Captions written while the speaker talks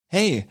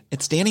Hey,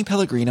 it's Danny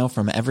Pellegrino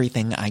from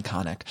Everything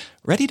Iconic.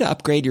 Ready to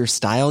upgrade your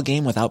style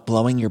game without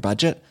blowing your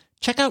budget?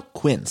 Check out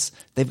Quince.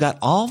 They've got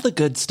all the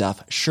good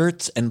stuff,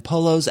 shirts and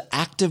polos,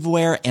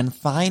 activewear, and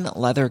fine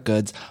leather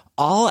goods,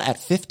 all at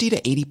 50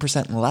 to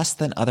 80% less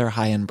than other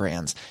high-end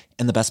brands.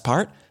 And the best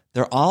part?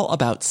 They're all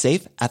about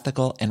safe,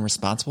 ethical, and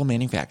responsible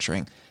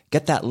manufacturing.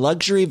 Get that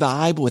luxury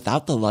vibe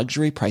without the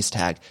luxury price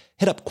tag.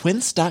 Hit up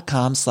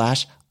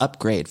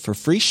quince.com/upgrade for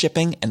free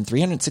shipping and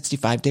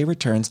 365-day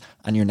returns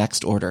on your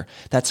next order.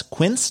 That's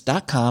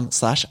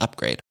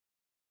quince.com/upgrade.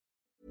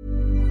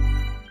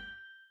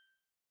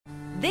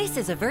 This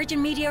is a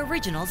Virgin Media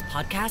Originals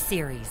podcast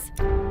series.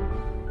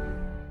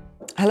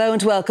 Hello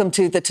and welcome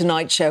to The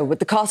Tonight Show. With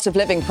the cost of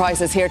living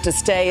crisis here to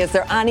stay, is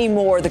there any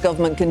more the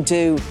government can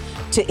do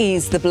to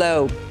ease the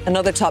blow?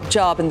 Another top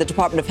job in the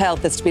Department of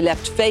Health is to be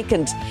left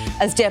vacant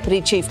as Deputy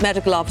Chief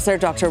Medical Officer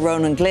Dr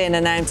Ronan Glynn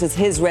announces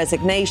his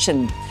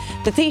resignation.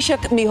 The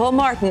Taoiseach Micheál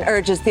Martin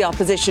urges the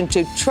opposition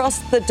to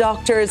trust the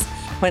doctors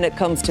when it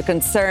comes to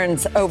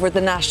concerns over the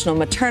National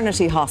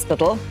Maternity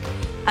Hospital.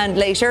 And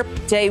later,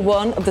 day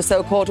one of the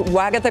so-called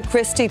Wagatha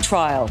Christie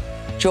trial.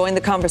 Join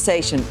the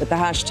conversation with the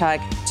hashtag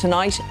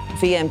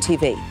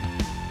 #TonightVMTV.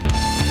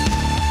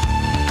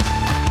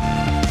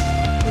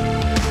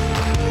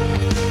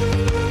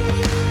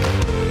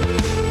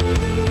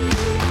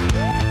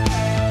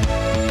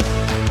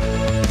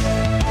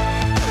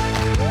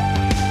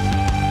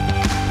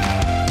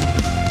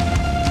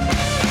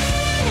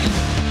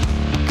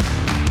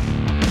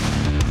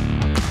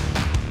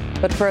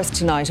 But first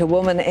tonight, a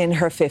woman in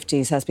her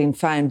 50s has been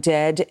found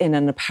dead in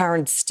an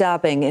apparent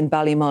stabbing in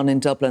Ballymun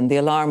in Dublin. The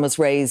alarm was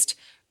raised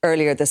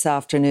earlier this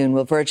afternoon.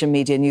 Well, Virgin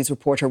Media News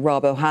reporter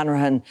Rob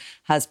O'Hanrahan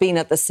has been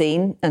at the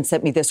scene and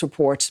sent me this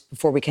report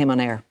before we came on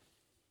air.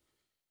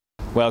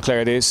 Well,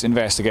 Claire, this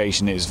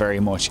investigation is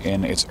very much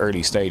in its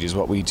early stages.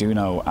 What we do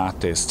know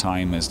at this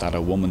time is that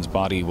a woman's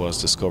body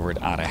was discovered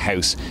at a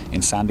house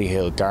in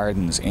Sandyhill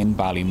Gardens in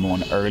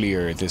Ballymun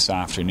earlier this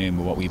afternoon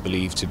with what we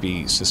believe to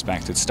be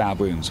suspected stab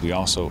wounds. We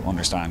also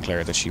understand,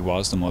 Claire, that she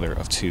was the mother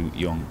of 2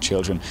 young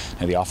children.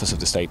 Now, the Office of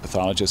the State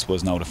Pathologist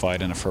was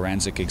notified and a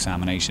forensic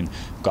examination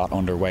got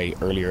underway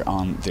earlier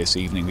on this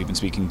evening. We've been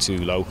speaking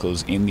to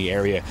locals in the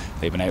area.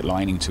 They've been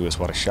outlining to us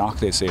what a shock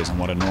this is and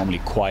what a normally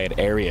quiet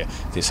area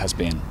this has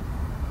been.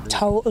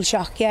 Total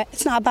shock, yeah.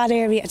 It's not a bad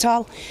area at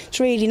all. It's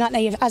really not.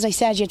 As I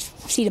said, you'd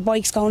see the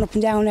bikes going up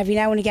and down every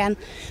now and again,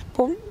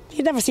 but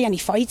you'd never see any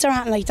fights or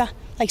anything like that.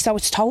 So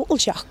it's total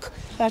shock.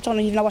 I don't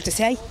even know what to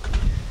say.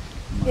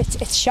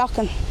 It's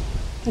shocking,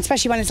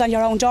 especially when it's on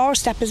your own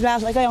doorstep as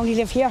well. I only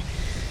live here,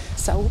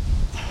 so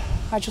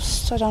I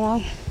don't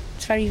know.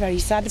 It's very, very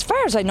sad. As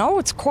far as I know,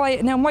 it's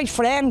quiet. Now, my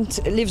friend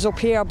lives up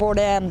here, but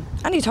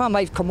anytime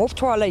I've come up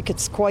to her,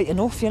 it's quiet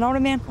enough, you know what I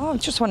mean? Oh,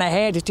 just when I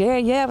heard it there,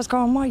 I was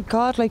going, my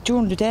God,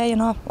 during the day,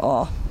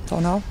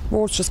 don't know,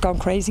 world's just gone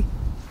crazy.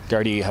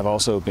 Gardaí have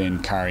also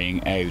been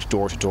carrying out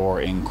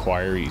door-to-door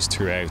inquiries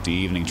throughout the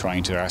evening,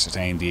 trying to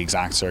ascertain the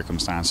exact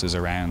circumstances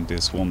around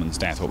this woman's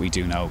death. What we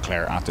do know,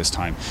 Claire, at this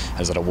time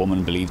is that a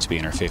woman believed to be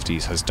in her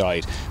 50s has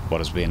died what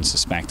has been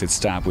suspected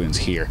stab wounds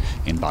here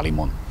in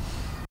Ballymun.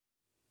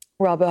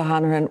 Rob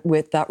O'Hanrahan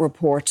with that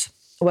report.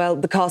 Well,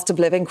 the cost of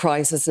living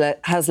crisis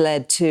has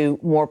led to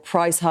more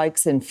price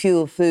hikes in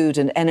fuel, food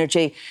and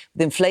energy,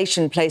 with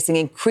inflation placing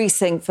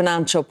increasing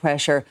financial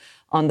pressure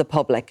on the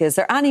public. Is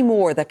there any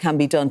more that can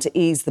be done to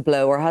ease the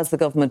blow, or has the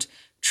government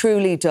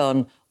truly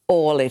done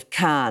all it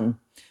can?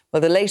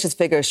 Well, the latest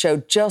figures show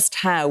just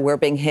how we're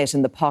being hit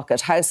in the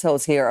pocket.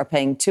 Households here are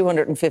paying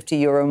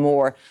 €250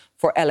 more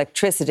for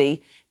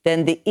electricity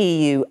than the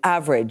EU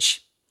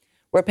average.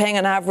 We're paying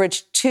an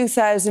average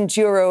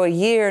 €2,000 a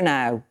year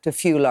now to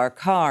fuel our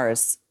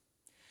cars.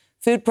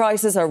 Food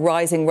prices are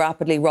rising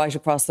rapidly right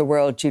across the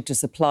world due to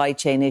supply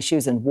chain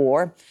issues and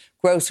war.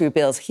 Grocery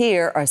bills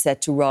here are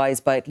set to rise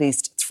by at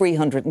least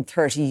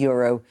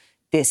 €330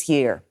 this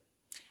year.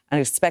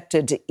 And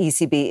expected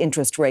ECB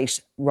interest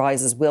rate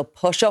rises will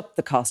push up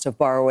the cost of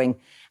borrowing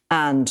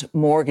and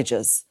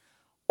mortgages.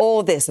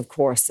 All this, of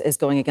course, is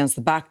going against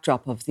the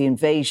backdrop of the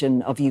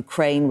invasion of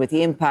Ukraine, with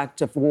the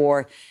impact of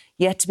war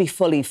yet to be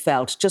fully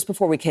felt. Just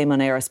before we came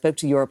on air, I spoke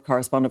to Europe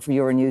correspondent for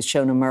Euronews,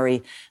 Shona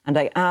Murray, and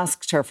I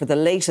asked her for the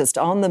latest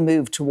on the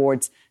move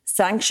towards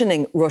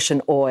sanctioning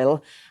Russian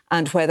oil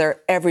and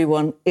whether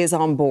everyone is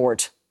on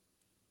board.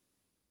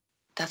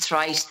 That's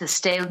right. The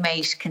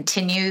stalemate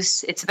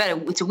continues. It's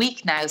a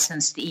week now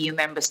since the EU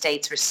member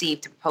states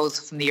received a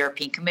proposal from the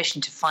European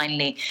Commission to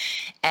finally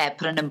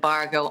put an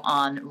embargo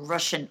on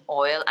Russian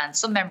oil. And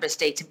some member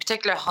states, in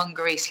particular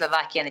Hungary,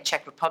 Slovakia and the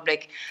Czech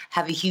Republic,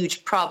 have a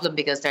huge problem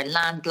because they're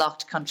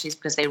landlocked countries,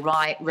 because they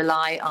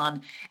rely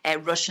on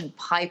Russian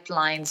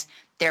pipelines.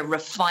 Their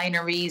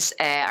refineries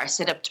are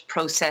set up to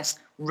process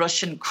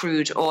Russian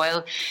crude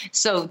oil.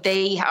 So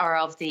they are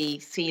of the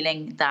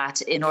feeling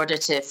that in order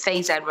to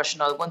phase out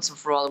Russian oil once and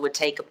for all, it would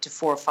take up to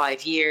 4 or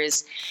 5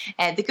 years.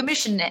 The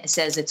Commission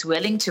says it's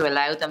willing to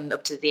allow them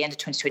up to the end of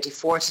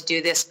 2024 to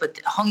do this, but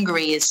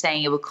Hungary is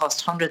saying it would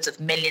cost hundreds of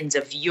millions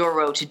of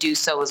euro to do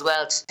so as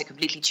well, to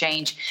completely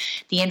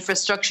change the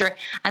infrastructure.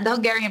 And the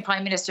Hungarian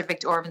Prime Minister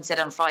Viktor Orban said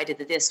on Friday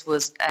that this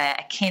was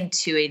akin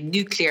to a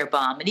nuclear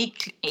bomb, an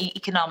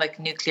economic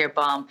nuclear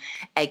bomb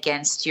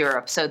against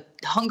Europe. So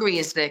Hungary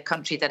is the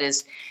country that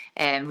is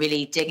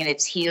really digging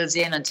its heels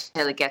in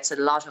until it gets a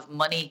lot of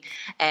money.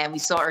 We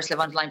saw Ursula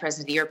von der Leyen,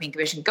 President of the European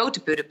Commission, go to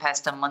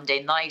Budapest on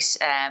Monday night,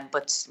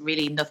 but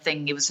really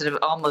nothing. It was sort of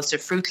almost a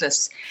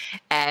fruitless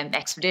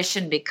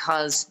expedition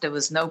because there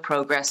was no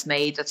progress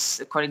made. That's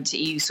according to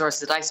EU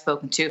sources that I've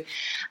spoken to.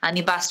 And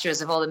the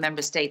ambassadors of all the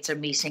member states are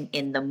meeting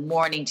in the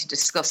morning to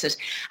discuss it.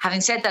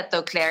 Having said that,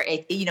 though, Claire,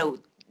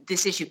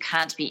 this issue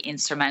can't be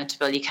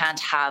insurmountable. You can't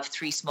have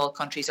 3 small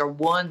countries or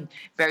 1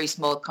 very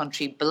small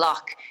country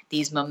block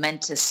these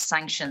momentous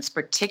sanctions,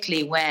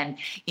 particularly when,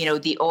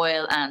 the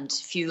oil and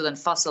fuel and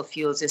fossil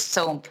fuels is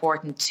so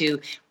important to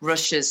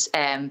Russia's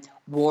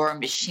war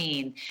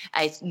machine.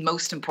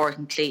 Most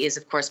importantly is,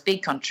 of course,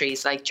 big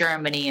countries like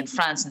Germany and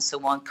France and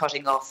so on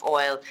cutting off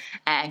oil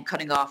and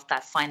cutting off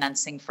that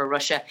financing for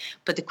Russia.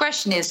 But the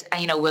question is,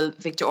 will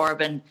Viktor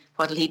Orban,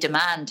 what will he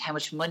demand? How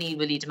much money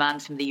will he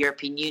demand from the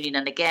European Union?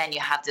 And again,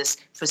 you have this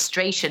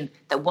frustration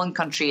that one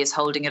country is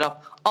holding it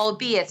up,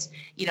 albeit,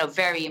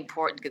 very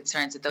important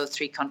concerns that those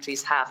 3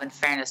 countries have in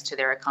fairness to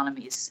their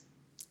economies.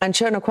 And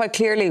Shona, quite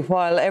clearly,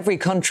 while every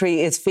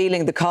country is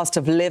feeling the cost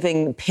of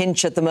living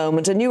pinch at the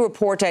moment, a new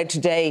report out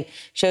today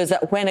shows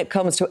that when it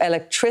comes to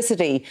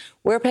electricity,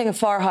 we're paying a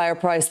far higher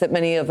price than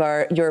many of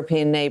our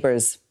European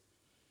neighbours.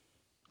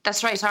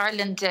 That's right.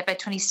 Ireland, about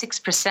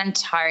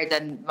 26% higher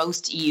than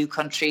most EU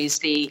countries.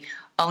 The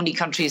only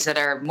countries that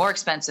are more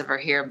expensive are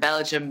here,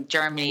 Belgium,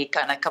 Germany,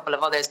 and a couple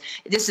of others.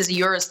 This is a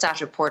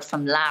Eurostat report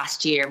from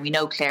last year. We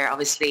know, Claire,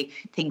 obviously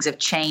things have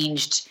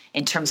changed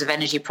in terms of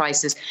energy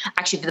prices.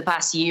 Actually, for the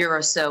past year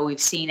or so,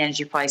 we've seen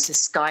energy prices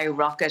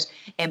skyrocket,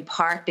 in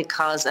part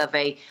because of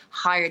a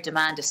higher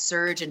demand, a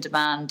surge in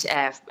demand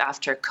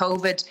after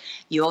COVID.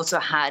 You also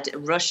had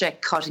Russia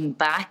cutting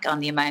back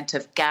on the amount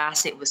of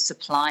gas it was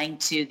supplying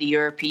to the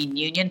European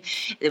Union.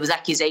 There was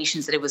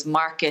accusations that it was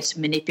market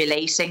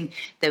manipulating.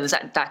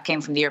 That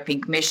came from the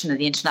European Commission and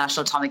the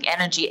International Atomic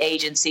Energy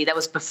Agency. That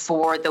was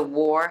before the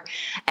war.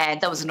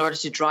 That was in order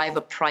to drive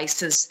up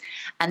prices.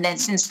 And then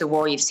since the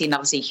war, you've seen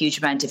obviously a huge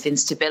amount of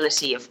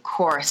instability, of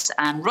course.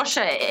 And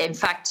Russia, in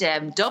fact,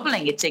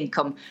 doubling its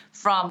income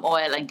from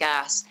oil and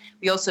gas.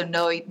 We also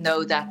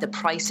know that the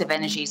price of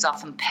energy is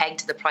often pegged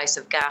to the price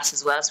of gas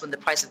as well. So when the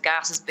price of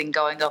gas has been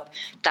going up,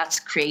 that's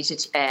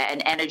created an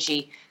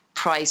energy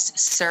price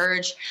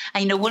surge.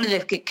 And, one of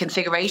the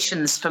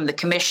configurations from the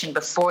Commission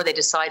before they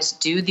decided to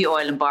do the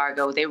oil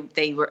embargo,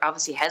 they were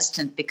obviously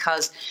hesitant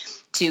because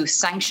to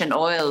sanction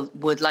oil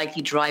would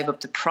likely drive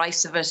up the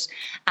price of it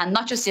and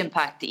not just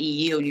impact the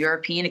EU and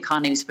European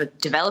economies, but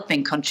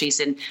developing countries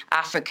in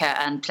Africa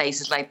and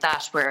places like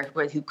that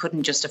who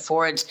couldn't just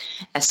afford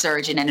a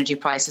surge in energy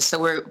prices. So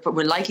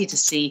we're likely to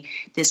see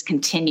this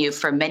continue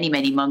for many,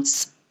 many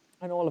months.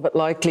 And all of it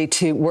likely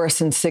to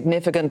worsen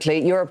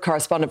significantly. Europe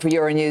correspondent for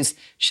Euronews,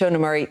 Shona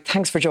Murray,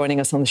 thanks for joining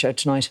us on the show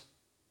tonight.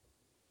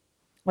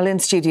 Well, in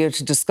studio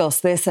to discuss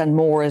this and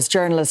more is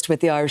journalist with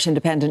the Irish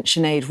Independent,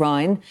 Sinead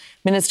Ryan,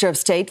 Minister of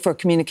State for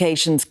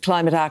Communications,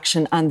 Climate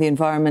Action and the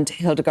Environment,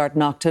 Hildegard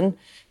Naughton,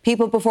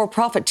 People Before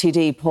Profit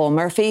TD, Paul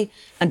Murphy,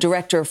 and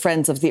Director of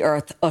Friends of the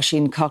Earth,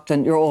 Oisin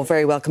Coughlin. You're all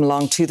very welcome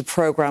along to the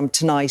programme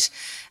tonight.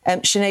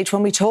 Sinead,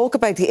 when we talk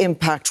about the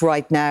impact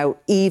right now,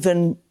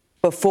 even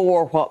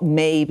before what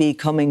may be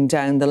coming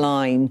down the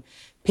line,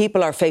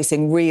 people are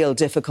facing real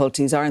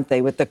difficulties, aren't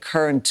they, with the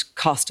current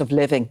cost of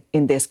living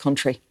in this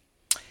country?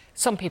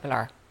 Some people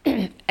are.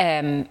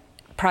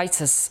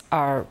 Prices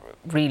are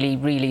really,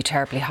 really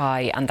terribly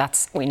high, and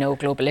that's, we know, a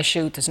global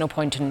issue. There's no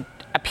point in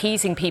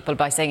appeasing people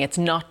by saying it's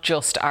not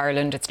just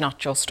Ireland, it's not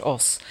just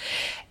us.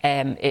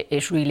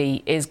 It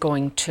really is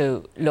going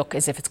to look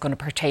as if it's going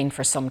to pertain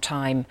for some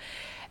time.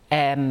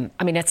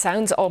 It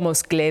sounds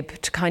almost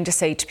glib to kind of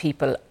say to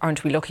people,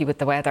 aren't we lucky with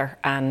the weather?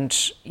 And,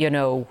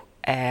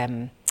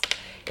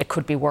 it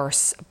could be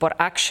worse. But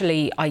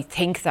actually, I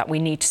think that we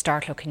need to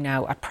start looking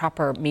now at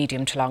proper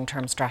medium to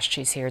long-term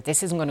strategies here.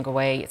 This isn't going to go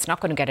away. It's not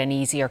going to get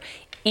any easier.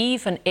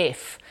 Even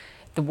if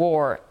the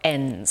war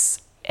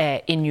ends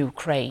in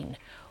Ukraine,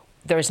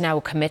 there is now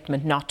a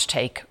commitment not to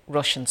take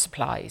Russian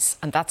supplies.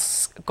 And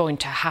that's going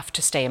to have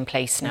to stay in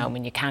place now.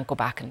 You can't go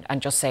back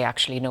and just say,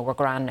 actually, no, we're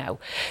grand now.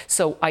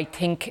 So I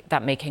think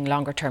that making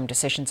longer term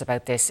decisions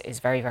about this is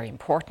very, very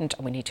important.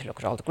 And we need to look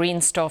at all the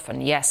green stuff.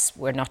 And yes,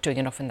 we're not doing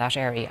enough in that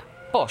area.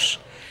 But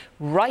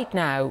right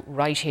now,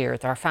 right here,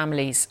 there are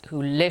families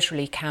who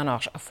literally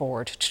cannot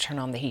afford to turn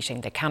on the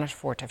heating. They cannot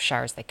afford to have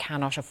showers. They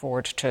cannot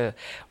afford to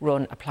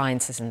run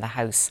appliances in the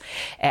house.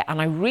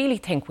 And I really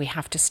think we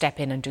have to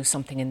step in and do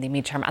something in the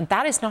immediate term. And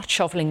that is not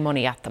shoveling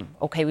money at them.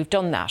 OK, we've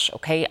done that.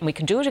 OK, and we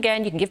can do it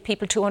again. You can give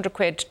people 200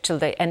 quid till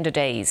the end of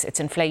days. It's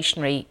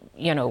inflationary.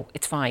 You know,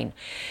 it's fine.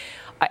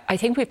 I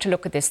think we have to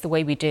look at this the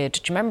way we did.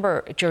 Do you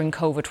remember during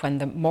COVID when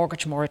the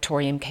mortgage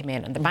moratorium came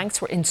in and the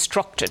banks were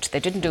instructed,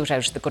 they didn't do it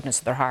out of the goodness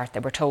of their heart,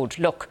 they were told,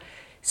 look,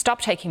 stop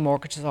taking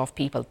mortgages off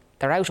people,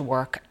 they're out of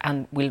work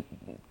and we'll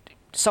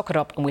suck it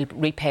up and we'll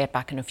repay it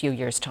back in a few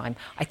years' time.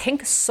 I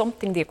think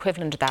something the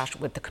equivalent of that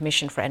with the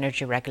Commission for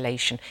Energy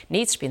Regulation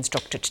needs to be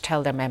instructed to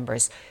tell their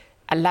members,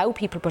 allow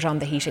people to put on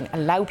the heating,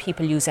 allow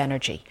people use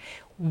energy.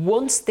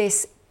 Once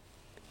this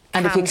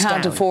and if you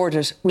can't afford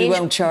it, we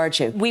won't charge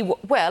you. We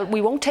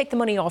won't take the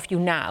money off you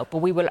now, but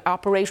we will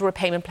operate a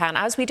repayment plan,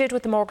 as we did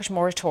with the mortgage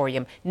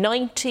moratorium.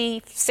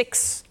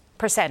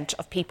 96%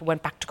 of people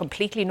went back to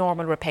completely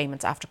normal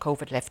repayments after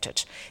COVID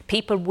lifted.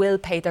 People will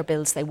pay their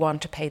bills. They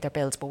want to pay their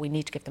bills, but we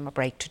need to give them a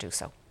break to do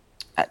so.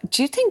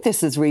 Do you think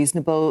this is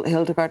reasonable,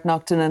 Hildegard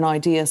Naughton, an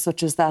idea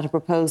such as that, a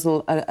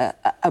proposal,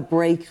 a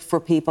break for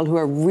people who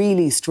are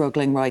really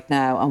struggling right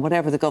now, and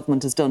whatever the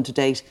government has done to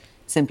date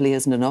simply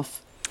isn't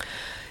enough?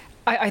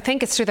 I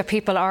think it's true that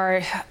people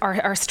are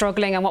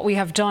struggling, and what we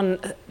have done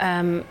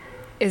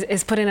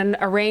is put in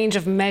a range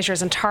of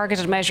measures and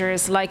targeted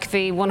measures like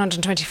the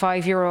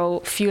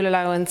 €125 fuel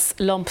allowance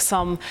lump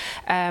sum.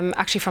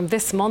 Actually, from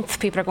this month,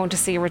 people are going to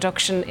see a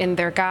reduction in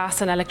their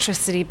gas and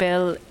electricity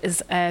bill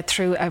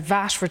through a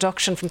VAT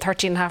reduction from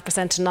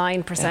 13.5% to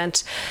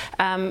 9%.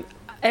 Yeah.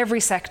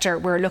 Every sector,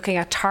 we're looking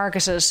at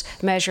targeted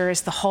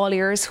measures. The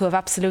hauliers, who have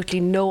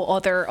absolutely no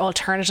other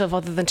alternative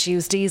other than to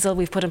use diesel.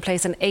 We've put in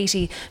place an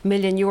 €80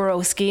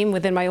 million scheme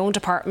within my own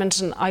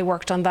department, and I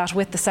worked on that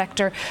with the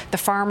sector. The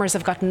farmers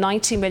have got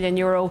 €90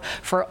 million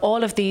for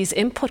all of these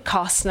input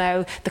costs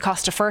now. The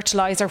cost of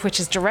fertiliser, which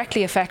is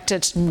directly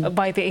affected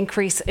by the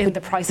increase in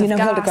the price of gas.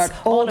 Hildegard,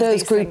 all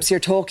those groups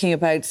you're talking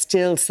about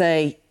still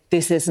say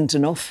this isn't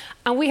enough.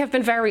 And we have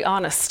been very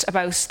honest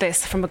about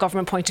this from a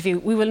government point of view.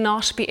 We will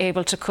not be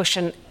able to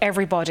cushion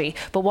everybody,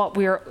 but what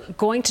we're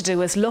going to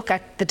do is look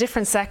at the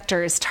different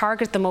sectors,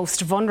 target the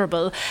most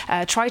vulnerable,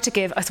 try to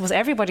give, I suppose,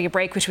 everybody a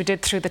break, which we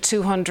did through the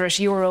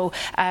 €200,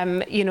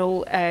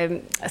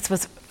 I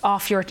suppose,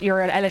 off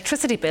your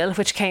electricity bill,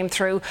 which came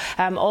through.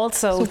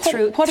 What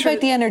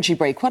about the energy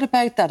break? What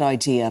about that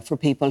idea for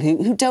people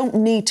who don't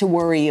need to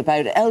worry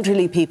about,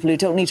 elderly people who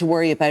don't need to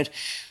worry about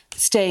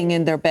staying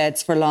in their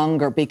beds for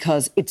longer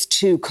because it's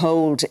too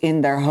cold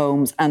in their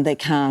homes and they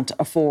can't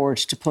afford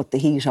to put the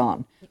heat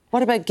on?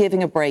 What about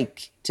giving a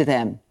break to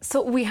them?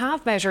 So we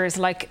have measures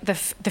like the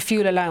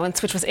fuel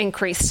allowance, which was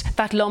increased,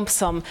 that lump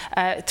sum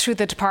through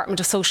the Department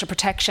of Social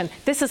Protection.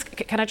 This is,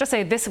 can I just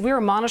say this, we are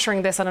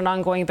monitoring this on an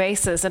ongoing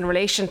basis in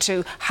relation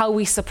to how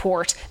we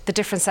support the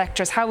different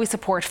sectors, how we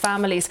support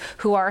families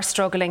who are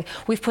struggling.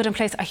 We've put in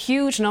place a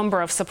huge number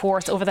of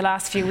supports over the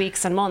last few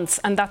weeks and months,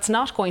 and that's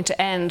not going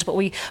to end.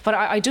 But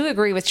I do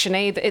agree with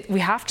Sinead that we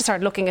have to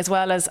start looking as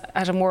well as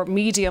at a more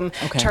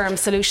medium-term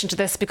solution to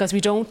this, because we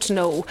don't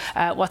know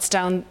what's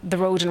down the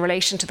road in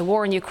relation to the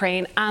war in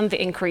Ukraine and the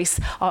increase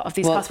of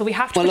these costs. But we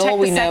have to protect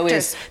the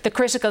sectors, the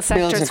critical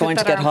sectors bills are going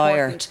to get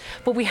higher.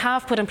 But we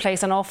have put in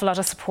place an awful lot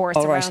of supports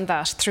around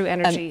that through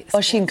energy.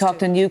 Oisin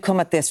Coughlan, you come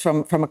at this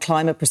from a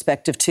climate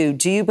perspective too.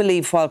 Do you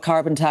believe while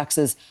carbon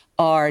taxes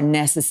are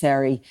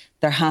necessary,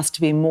 there has to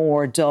be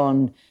more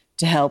done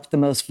to help the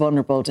most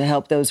vulnerable, to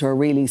help those who are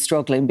really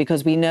struggling?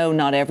 Because we know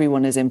not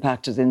everyone is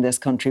impacted in this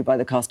country by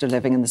the cost of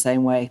living in the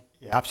same way.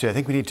 Yeah,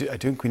 absolutely. I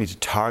think we need to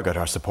target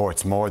our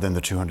supports more than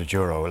the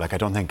 €200. Like, I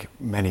don't think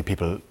many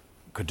people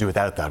could do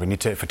without that. We need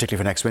to, particularly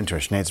for next winter,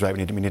 Sinead's right,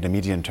 we need a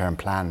medium-term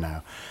plan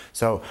now.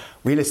 So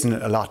we listen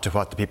a lot to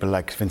what the people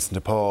like Vincent de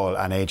Paul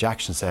and Age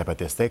Action say about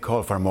this. They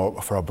call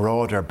for a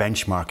broader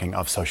benchmarking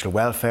of social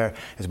welfare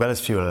as well as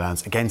fuel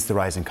allowance against the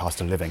rising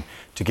cost of living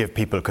to give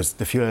people, because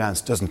the fuel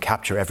allowance doesn't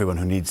capture everyone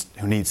who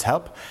needs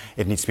help.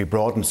 It needs to be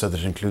broadened so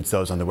that it includes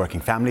those on the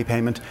working family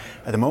payment.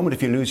 At the moment,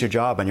 if you lose your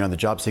job and you're on the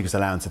job seekers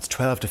allowance, it's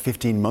 12 to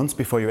 15 months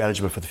before you're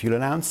eligible for the fuel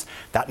allowance.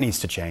 That needs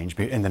to change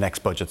in the next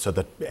budget so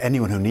that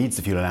anyone who needs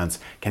the fuel allowance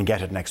can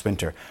get it next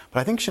winter.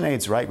 But I think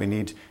Sinead's right, we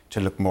need to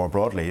look more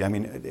broadly. I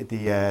mean,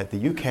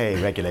 the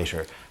UK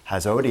regulator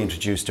has already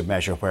introduced a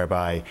measure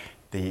whereby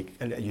the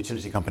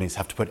utility companies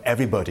have to put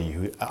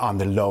everybody on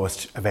the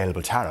lowest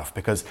available tariff,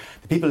 because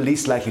the people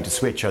least likely to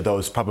switch are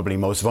those probably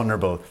most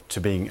vulnerable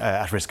to being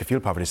at risk of fuel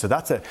poverty. So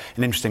that's an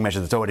interesting measure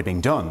that's already being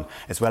done,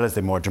 as well as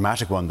the more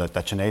dramatic one that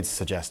Sinead's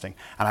suggesting.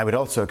 And I would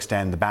also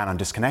extend the ban on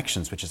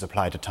disconnections, which is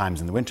applied at times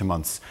in the winter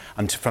months,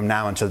 and from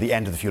now until the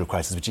end of the fuel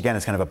crisis, which again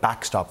is kind of a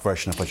backstop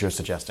version of what you're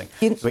suggesting.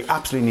 So we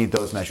absolutely need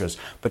those measures.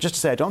 But just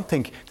to say, I don't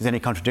think there's any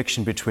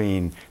contradiction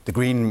between the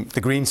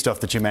green stuff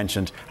that you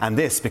mentioned and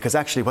this, because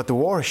actually what the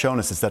war has shown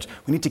is that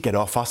we need to get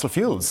off fossil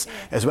fuels.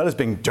 As well as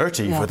being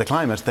dirty for the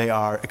climate, they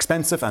are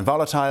expensive and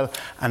volatile,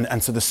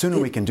 and so the sooner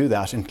we can do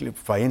that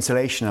by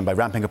insulation and by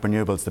ramping up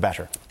renewables, the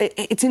better.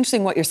 It's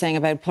interesting what you're saying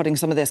about putting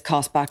some of this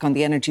cost back on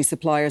the energy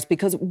suppliers,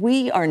 because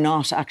we are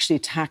not actually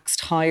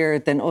taxed higher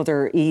than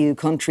other EU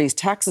countries.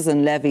 Taxes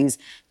and levies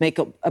make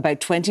up about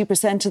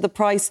 20% of the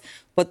price,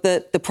 but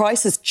the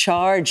prices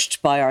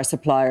charged by our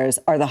suppliers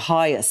are the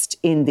highest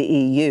in the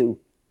EU.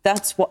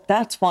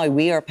 That's why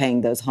we are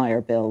paying those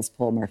higher bills,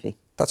 Paul Murphy.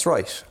 That's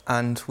right.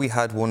 And we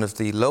had one of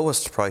the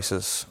lowest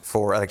prices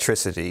for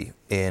electricity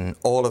in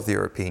all of the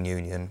European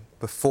Union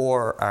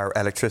before our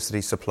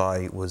electricity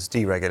supply was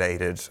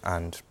deregulated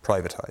and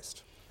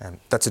privatised.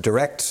 That's a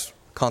direct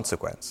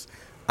consequence.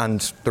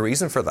 And the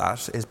reason for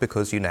that is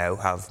because you now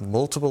have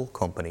multiple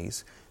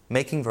companies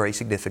making very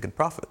significant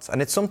profits.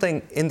 And it's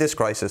something in this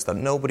crisis that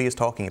nobody is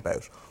talking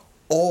about.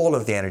 All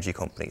of the energy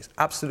companies,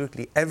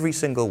 absolutely every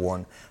single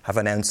one, have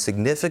announced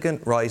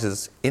significant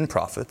rises in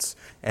profits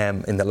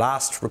in the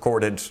last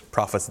recorded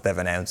profits that they've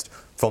announced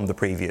from the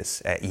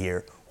previous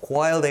year,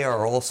 while they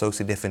are also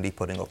significantly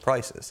putting up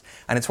prices.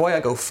 And it's why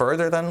I go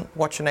further than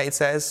what Sinead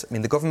says. I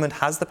mean, the government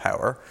has the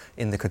power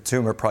in the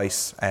Consumer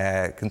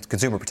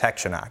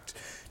Protection Act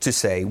to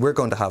say we're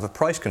going to have a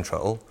price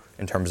control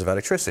in terms of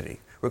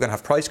electricity. We're going to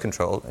have price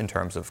control in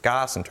terms of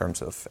gas, in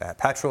terms of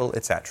petrol,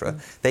 etc.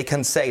 They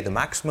can say the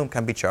maximum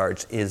can be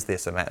charged is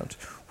this amount.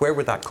 Where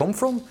would that come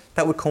from?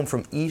 That would come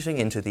from eating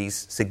into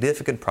these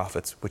significant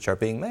profits which are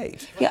being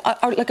made. Yeah,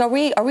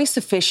 are we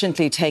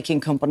sufficiently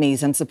taking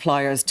companies and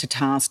suppliers to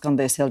task on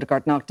this,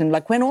 Hildegard Naughton?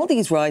 Like, when all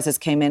these rises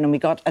came in and we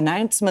got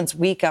announcements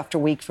week after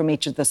week from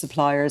each of the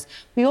suppliers,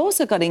 we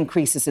also got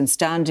increases in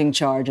standing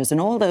charges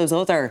and all those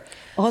other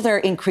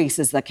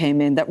increases that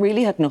came in that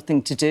really had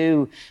nothing to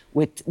do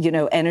with,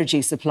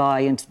 energy supply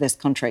into this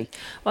country.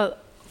 Well,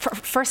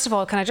 first of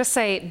all, can I just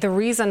say the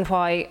reason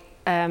why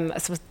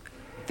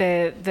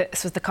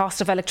the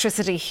cost of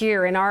electricity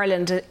here in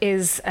Ireland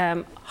is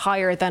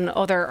higher than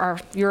our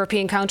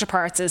European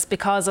counterparts is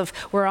because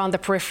we're on the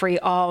periphery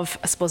of,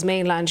 I suppose,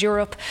 mainland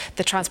Europe.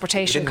 The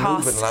transportation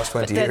costs. Move in the last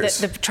 20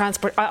 years.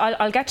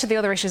 I'll get to the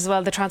other issues as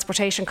well. The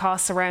transportation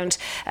costs around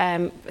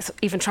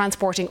even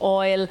transporting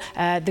oil,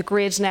 the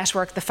grid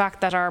network, the fact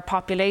that our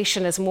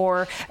population is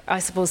more, I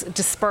suppose,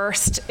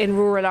 dispersed in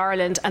rural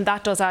Ireland, and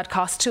that does add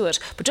cost to it.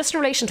 But just in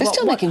relation to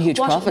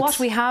what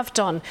we have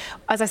done,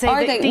 as I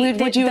say,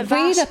 would you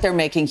agree that they're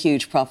making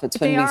huge profits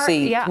when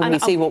we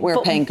see what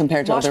we're paying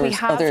compared to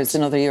others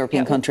in other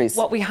European countries?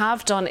 What we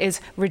have done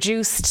is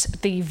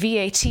reduced the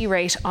VAT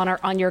rate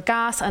on your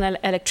gas and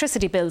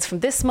electricity bills from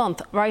this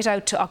month right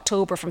out to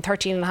October from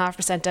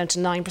 13.5% down to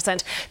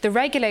 9%. The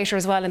regulator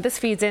as well, and this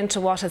feeds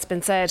into what has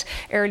been said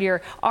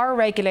earlier, our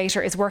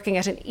regulator is working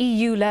at an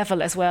EU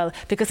level as well,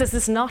 because this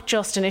is not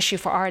just an issue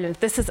for Ireland.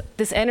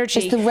 This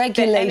energy... Is the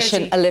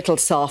regulation a little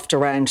soft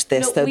around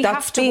this, though?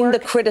 That's been the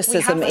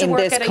criticism in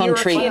this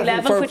country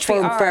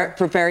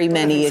for very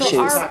many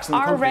issues.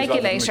 Our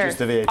regulator,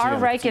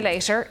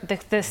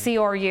 the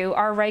CRU,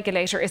 our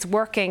regulator is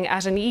working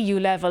at an EU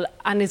level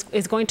and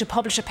is going to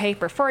publish a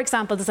paper. For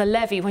example, there's a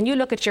levy. When you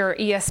look at your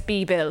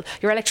ESB bill,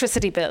 your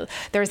electricity bill,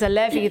 there's a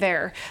levy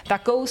there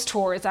that goes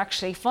towards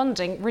actually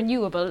funding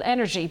renewable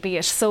energy, be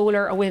it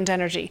solar or wind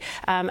energy.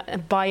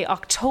 By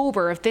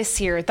October of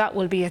this year, that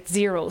will be at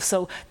zero.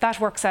 So that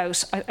works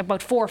out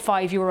about €4 or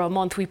 €5 a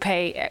month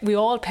we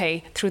all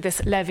pay through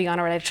this levy on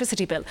our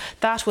electricity bill.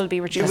 That will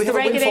be reduced. We have a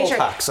windfall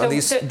tax on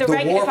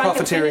the war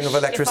profiteering of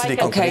electricity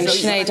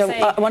companies. Okay,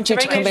 Sinead, I want you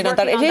to come in on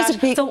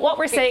that. So what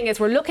we're saying is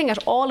we're looking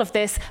at all of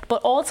this,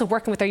 but also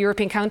working with our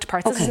European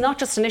counterparts. This is not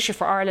just an issue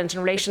for Ireland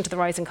in relation to the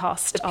rising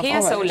cost. The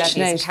PSO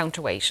levy is a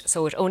counterweight,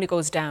 so it only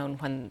goes down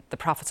when the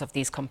profits of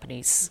these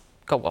companies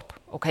go up.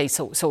 Okay,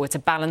 so it's a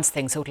balanced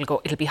thing. So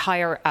it'll be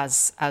higher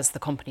as the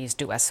companies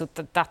do. So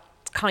that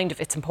kind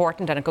of, it's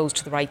important and it goes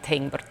to the right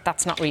thing, but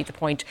that's not really the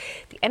point.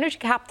 The energy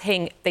cap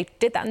thing, they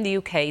did that in the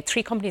UK.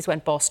 3 companies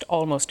went bust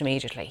almost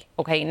immediately.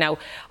 Okay, now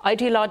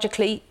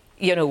ideologically,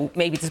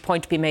 maybe there's a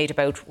point to be made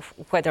about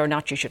whether or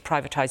not you should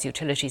privatise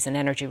utilities and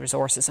energy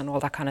resources and all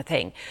that kind of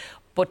thing.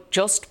 But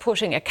just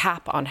putting a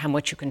cap on how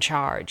much you can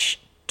charge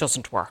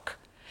doesn't work.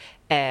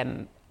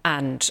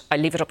 And I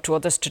leave it up to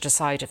others to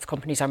decide if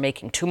companies are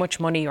making too much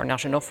money or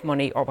not enough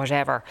money or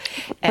whatever.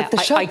 But the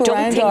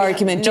shop-around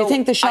argument, do you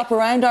think the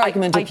shop-around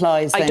argument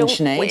applies then,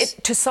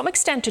 Sinead? To some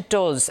extent it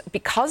does.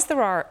 Because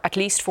there are at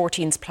least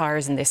 14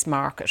 suppliers in this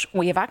market,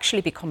 we have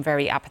actually become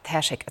very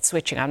apathetic at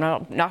switching.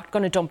 I'm not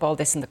going to dump all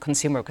this in the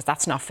consumer because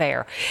that's not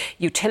fair.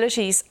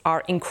 Utilities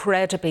are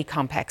incredibly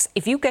complex.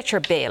 If you get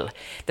your bill,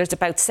 there's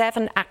about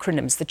 7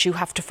 acronyms that you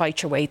have to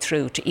fight your way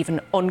through to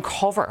even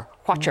uncover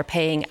what you're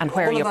paying and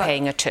where you're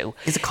paying it to.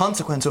 It's a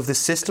consequence of this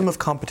system of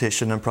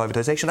competition and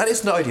privatisation. That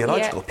isn't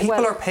ideological.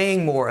 People are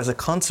paying more as a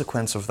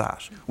consequence of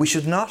that. We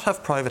should not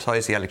have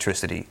privatised the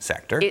electricity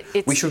sector.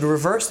 We should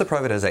reverse the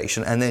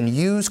privatisation and then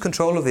use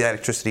control of the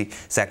electricity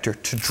sector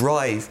to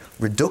drive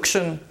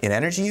reduction in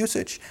energy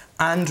usage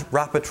and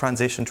rapid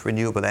transition to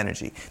renewable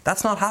energy.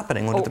 That's not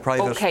happening under the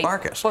private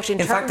market. But in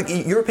fact,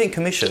 the European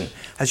Commission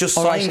has just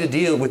signed a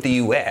deal with the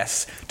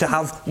US to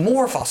have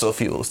more fossil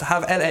fuels, to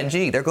have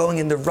LNG. They're going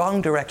in the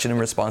wrong direction in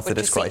response to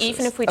this crisis.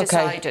 Even if we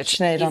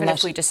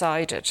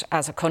decided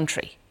as a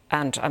country,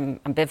 and I'm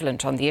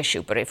ambivalent on the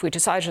issue, but if we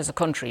decide as a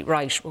country,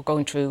 right, we're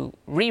going to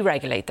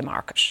re-regulate the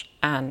market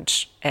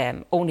and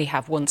only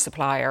have one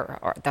supplier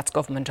or that's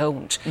government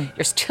owned,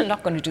 you're still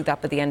not going to do that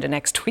by the end of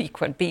next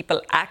week when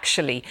people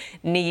actually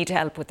need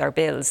help with their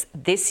bills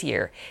this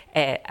year,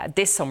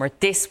 this summer,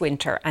 this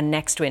winter and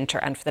next winter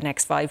and for the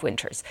next 5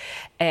 winters.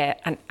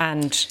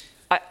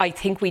 I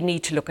think we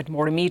need to look at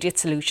more immediate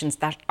solutions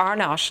that are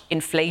not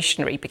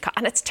inflationary,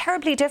 and it's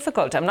terribly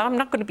difficult. I'm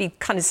not going to be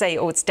kind of say,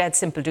 it's dead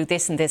simple, do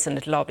this and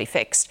it'll all be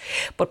fixed.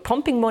 But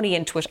pumping money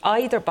into it,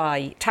 either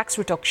by tax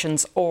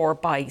reductions or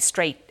by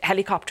straight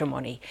helicopter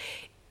money,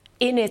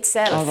 in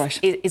itself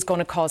is going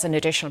to cause an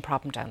additional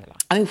problem down the line.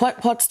 I mean,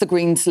 what's the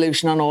green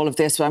solution on all of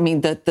this? I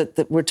mean,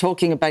 that we're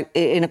talking about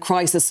in a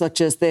crisis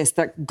such as this,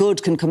 that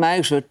good can come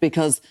out of it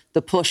because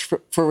the push for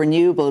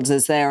renewables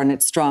is there and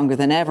it's stronger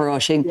than ever,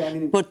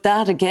 Oisín. But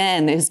that,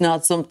 again, is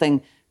not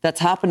something that's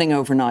happening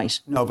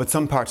overnight. No, but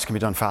some parts can be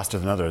done faster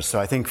than others.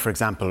 So I think, for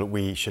example,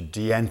 we should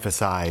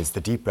de-emphasise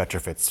the deep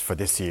retrofits for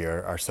this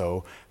year or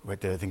so. I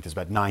think there's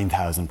about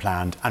 9,000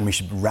 planned, and we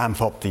should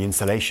ramp up the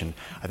insulation.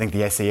 I think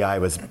the SEI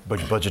was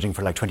budgeting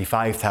for like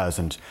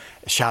 25,000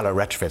 shallow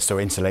retrofits, so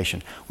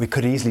insulation. We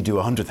could easily do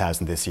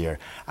 100,000 this year.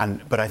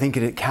 But I think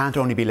it can't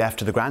only be left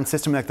to the grant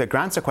system. Like, the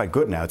grants are quite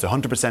good now. It's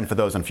 100% for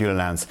those on fuel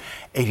allowance,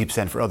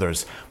 80% for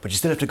others. But you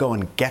still have to go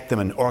and get them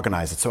and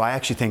organise it. So I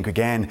actually think,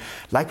 again,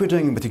 like we're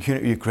doing with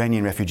the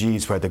Ukrainian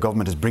refugees, where the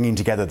government is bringing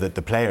together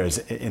the players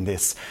in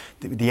this,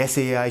 the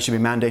SEI should be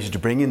mandated to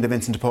bring in the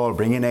Vincent de Paul,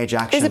 bring in Age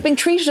Action. Is it being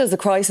treated as a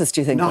crisis,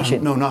 do you think?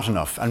 No, not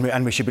enough.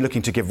 And we should be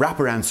looking to give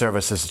wraparound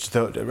services,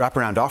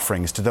 wraparound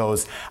offerings to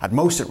those at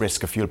most at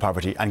risk of fuel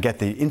poverty and get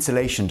the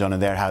insulation done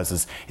in their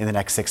houses in the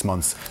next 6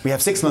 months. We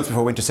have 6 months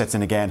before winter sets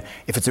in again.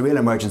 If it's a real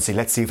emergency,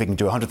 let's see if we can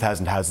do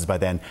 100,000 houses by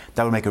then.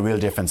 That will make a real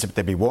difference.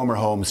 There'll be warmer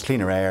homes,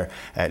 cleaner air,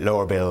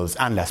 lower bills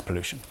and less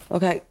pollution.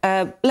 OK,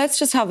 let's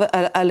just have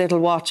a little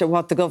watch at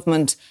what the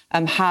government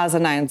has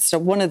announced.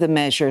 One of the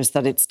measures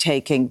that it's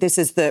taking, this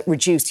is the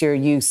Reduce Your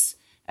Use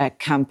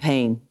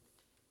campaign.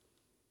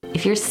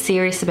 If you're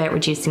serious about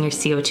reducing your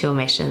CO2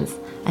 emissions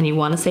and you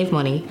want to save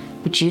money,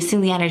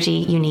 reducing the energy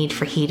you need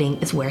for heating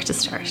is where to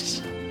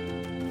start.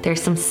 There are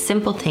some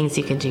simple things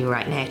you can do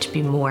right now to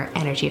be more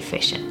energy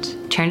efficient.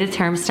 Turn the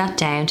thermostat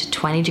down to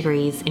 20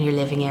 degrees in your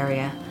living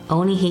area.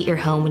 Only heat your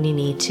home when you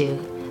need to,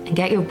 and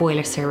get your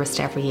boiler serviced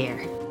every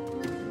year.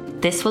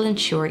 This will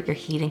ensure your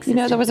heating system.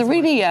 You know, there was a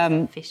really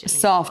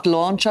soft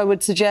launch, I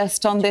would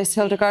suggest, on this,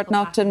 Hildegard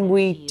Naughton.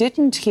 We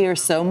didn't hear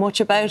so much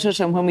about it,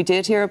 and when we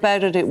did hear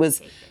about it, it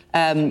was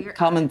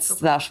comments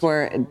that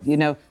were,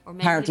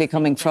 apparently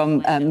coming from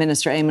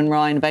Minister Eamon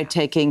Ryan about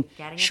taking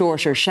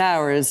shorter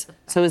showers.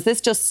 So has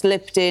this just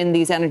slipped in,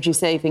 these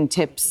energy-saving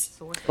tips,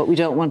 but we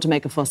don't want to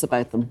make a fuss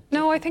about them?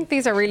 No, I think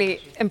these are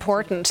really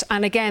important.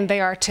 And again, they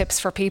are tips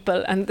for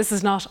people. And this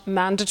is not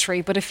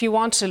mandatory. But if you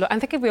want to, I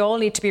think we all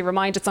need to be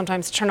reminded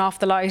sometimes to turn off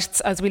the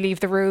lights as we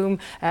leave the room.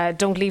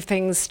 Don't leave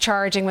things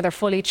charging when they're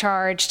fully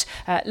charged.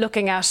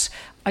 Looking at,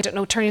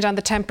 turning down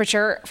the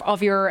temperature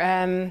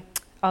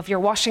of your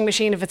washing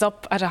machine. If it's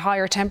up at a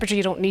higher temperature,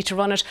 you don't need to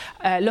run it.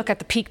 Look at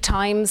the peak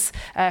times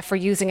for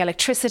using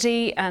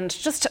electricity, and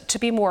just to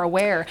be more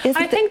aware.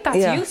 I think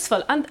that's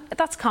useful, and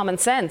that's common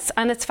sense,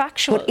 and it's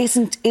factual. But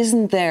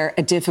isn't there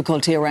a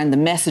difficulty around the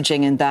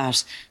messaging in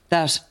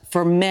that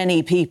for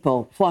many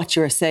people, what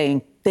you're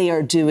saying, they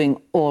are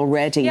doing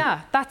already?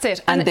 Yeah, that's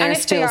it. And they're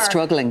still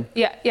struggling.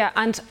 Yeah,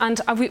 and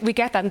we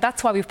get that. And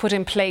that's why we've put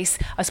in place,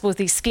 I suppose,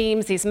 these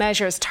schemes, these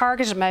measures,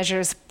 targeted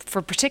measures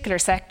for particular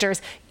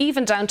sectors,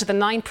 even down to the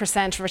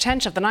 9%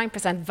 retention of the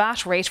 9%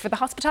 VAT rate for the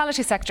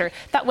hospitality sector.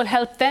 That will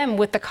help them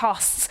with the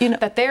costs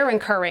that they're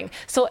incurring.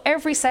 So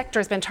every sector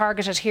has been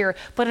targeted here,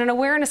 but an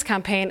awareness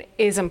campaign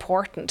is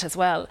important as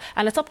well.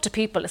 And it's up to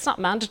people. It's not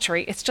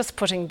mandatory. It's just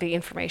putting the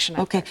information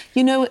out there.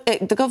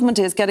 The government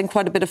is getting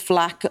quite a bit of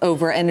flack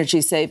over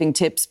energy-saving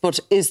tips,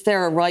 but is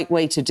there a right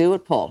way to do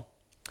it, Paul?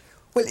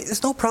 Well,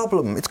 it's no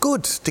problem. It's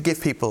good to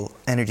give people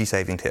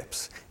energy-saving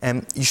tips.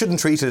 You shouldn't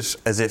treat it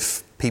as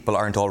if people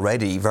aren't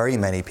already, very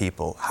many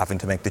people, having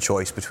to make the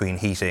choice between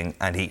heating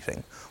and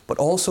heating. But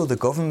also the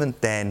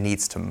government then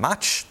needs to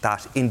match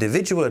that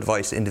individual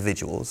advice to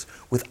individuals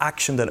with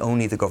action that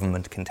only the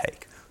government can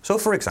take. So,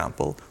 for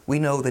example, we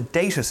know that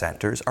data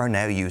centres are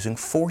now using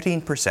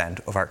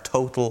 14% of our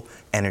total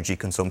energy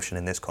consumption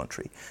in this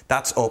country.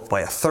 That's up by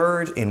a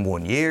third in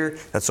 1 year.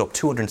 That's up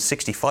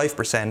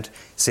 265%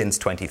 since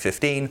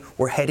 2015.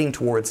 We're heading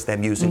towards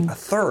them using a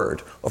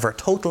third of our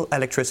total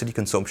electricity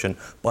consumption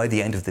by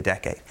the end of the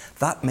decade.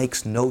 That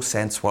makes no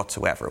sense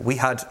whatsoever. We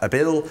had a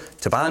bill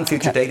to ban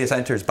future data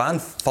centres, ban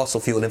fossil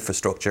fuel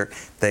infrastructure.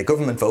 The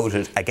government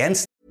voted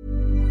against.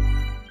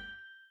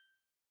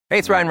 Hey,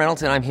 it's Ryan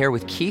Reynolds, and I'm here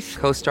with Keith,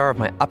 co-star of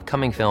my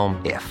upcoming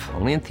film, If,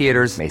 only in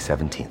theaters May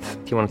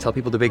 17th. Do you want to tell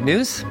people the big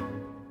news?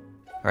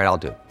 All right, I'll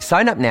do it.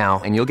 Sign up now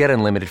and you'll get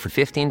unlimited for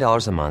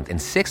 $15 a month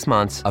and 6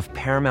 months of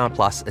Paramount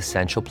Plus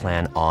Essential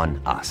Plan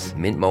on us.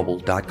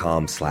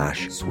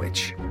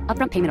 MintMobile.com/switch.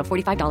 Upfront payment of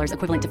 $45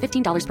 equivalent to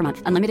 $15 per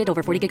month. Unlimited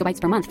over 40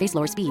 gigabytes per month. Face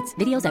lower speeds.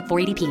 Videos at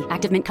 480p.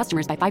 Active Mint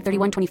customers by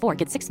 531.24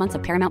 get 6 months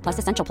of Paramount Plus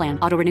Essential Plan.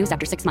 Auto renews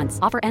after 6 months.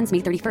 Offer ends May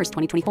 31st,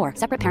 2024.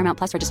 Separate Paramount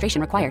Plus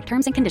registration required.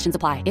 Terms and conditions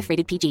apply if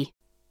rated PG.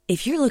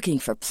 If you're looking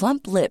for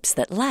plump lips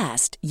that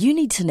last, you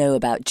need to know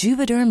about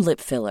Juvederm lip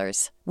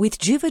fillers. With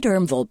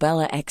Juvederm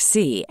Volbella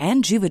XC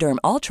and Juvederm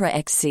Ultra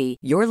XC,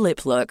 your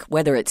lip look,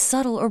 whether it's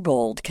subtle or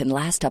bold, can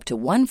last up to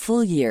 1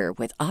 full year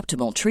with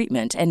optimal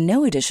treatment and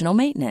no additional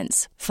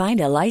maintenance.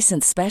 Find a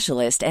licensed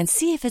specialist and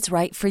see if it's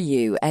right for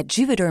you at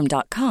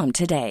Juvederm.com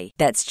today.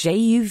 That's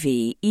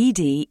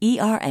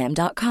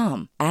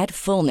JUVEDERM.com. Add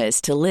fullness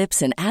to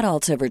lips in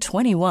adults over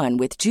 21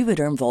 with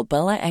Juvederm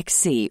Volbella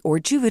XC or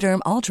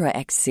Juvederm Ultra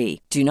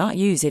XC. Do not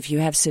use if you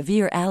have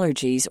severe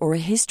allergies or a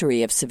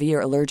history of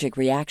severe allergic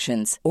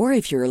reactions, or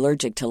if you're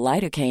allergic to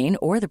lidocaine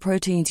or the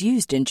proteins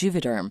used in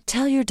Juvederm.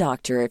 Tell your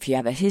doctor if you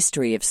have a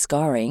history of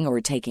scarring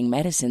or taking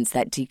medicines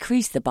that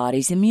decrease the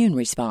body's immune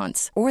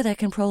response or that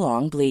can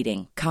prolong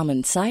bleeding.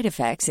 Common side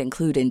effects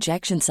include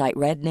injection site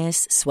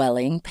redness,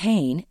 swelling,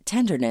 pain,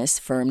 tenderness,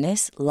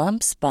 firmness,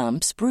 lumps,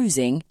 bumps,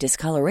 bruising,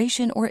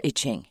 discoloration, or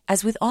itching.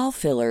 As with all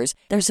fillers,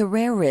 there's a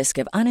rare risk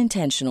of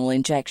unintentional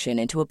injection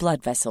into a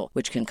blood vessel,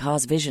 which can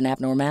cause vision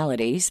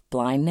abnormalities,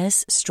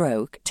 blindness,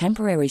 stroke,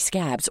 temporary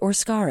scabs, or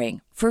scarring.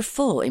 For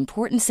full,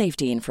 important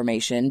safety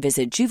information,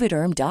 visit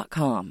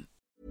Juvederm.com.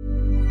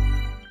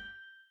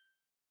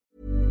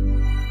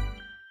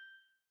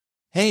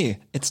 Hey,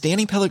 it's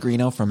Danny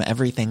Pellegrino from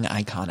Everything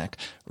Iconic.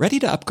 Ready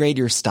to upgrade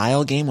your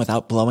style game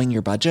without blowing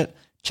your budget?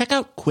 Check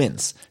out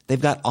Quince. They've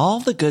got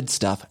all the good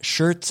stuff,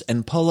 shirts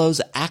and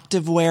polos,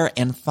 activewear,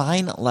 and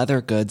fine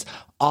leather goods,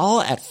 all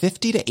at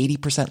 50 to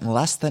 80%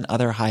 less than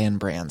other high-end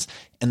brands.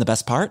 And the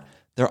best part?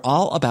 They're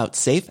all about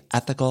safe,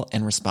 ethical,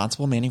 and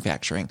responsible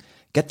manufacturing.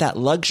 Get that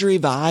luxury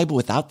vibe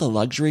without the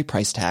luxury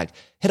price tag.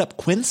 Hit up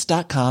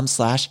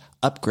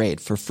quince.com/upgrade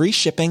for free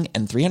shipping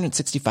and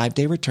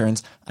 365-day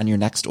returns on your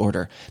next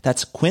order.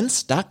 That's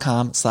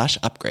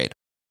quince.com/upgrade.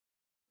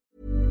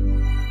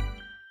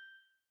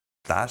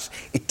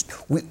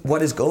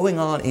 What is going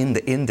on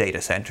in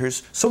data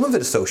centres, some of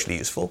it is socially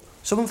useful,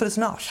 some of it is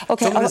not.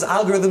 Okay, some of it is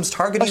algorithms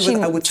targeting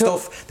you with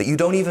stuff that you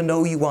don't even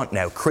know you want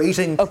now,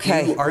 creating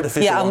new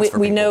artificial wants for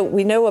people.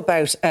 We know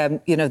about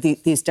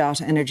these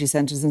data energy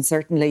centres, and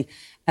certainly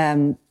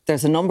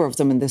there's a number of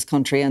them in this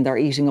country, and they're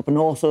eating up an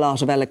awful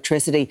lot of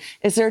electricity.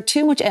 Is there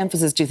too much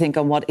emphasis, do you think,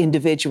 on what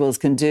individuals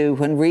can do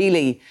when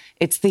really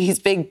it's these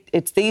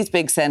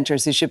big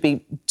centres who should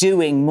be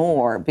doing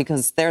more,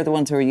 because they're the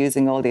ones who are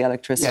using all the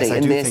electricity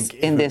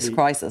in this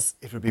crisis?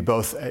 It would be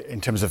both in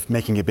terms of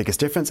making a biggest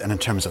difference and in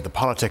terms of the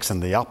politics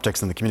and the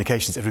optics and the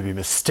communications. It would be a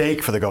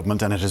mistake for the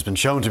government, and it has been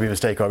shown to be a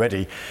mistake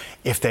already,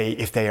 if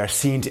they are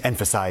seen to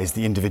emphasise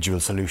the individual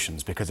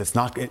solutions, because it's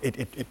not.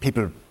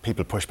 People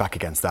push back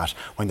against that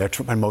when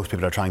most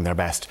people are trying their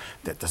best.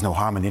 There's no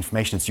harm in the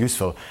information; it's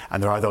useful,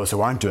 and there are those who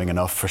aren't doing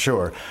enough for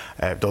sure.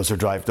 Those who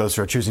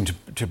are choosing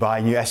to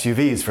buy new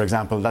SUVs, for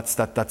example,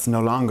 that's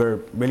no longer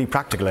really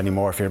practical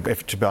anymore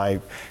if to buy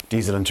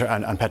diesel and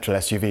petrol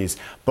SUVs.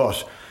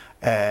 But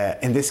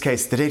in this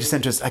case, the data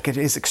centres, it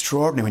is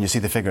extraordinary when you see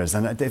the figures,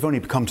 and they've only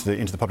come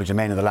into the public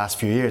domain in the last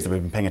few years that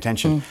we've been paying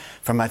attention.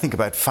 From I think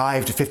about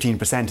 5 to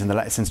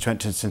 15% since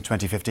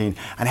 2015,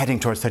 and heading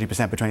towards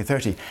 30% by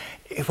 2030.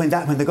 When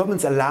the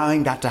government's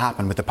allowing that to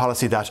happen with the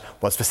policy that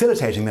was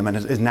facilitating them and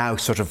is now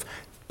sort of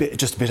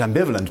just a bit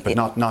ambivalent, but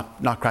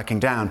not cracking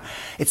down,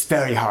 it's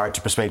very hard to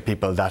persuade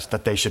people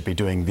that they should be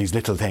doing these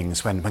little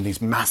things when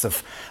these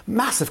massive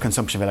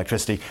consumption of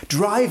electricity,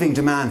 driving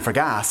demand for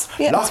gas,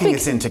 locking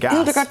us into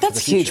gas.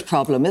 That's a huge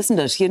problem, isn't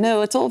it?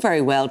 It's all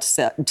very well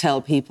to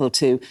tell people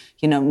to,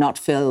 not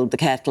fill the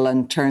kettle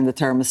and turn the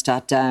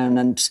thermostat down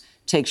and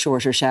take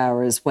shorter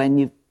showers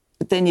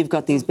but then you've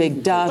got these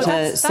big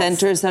data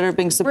centres that are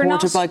being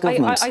supported by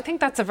government. I think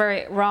that's a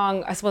very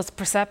wrong,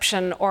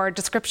 perception or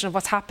description of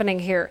what's happening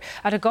here.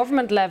 At a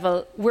government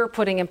level, we're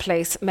putting in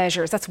place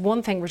measures. That's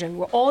one thing we're doing.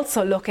 We're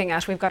also looking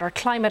at, we've got our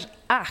Climate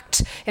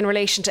Act in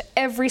relation to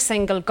every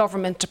single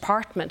government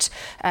department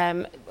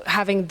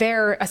having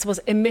their,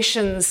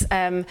 emissions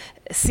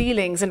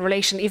ceilings in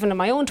relation, even in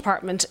my own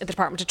department, the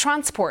Department of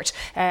Transport,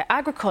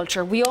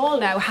 Agriculture. We all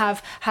now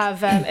have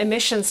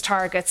emissions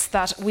targets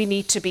that we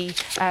need to be,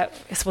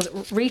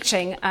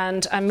 reaching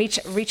and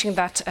reaching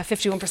that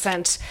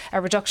 51%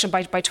 reduction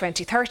by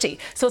 2030.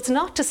 So it's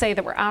not to say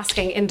that we're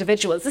asking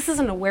individuals. This is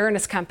an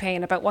awareness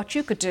campaign about what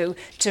you could do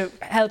to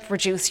help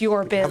reduce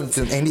your bills.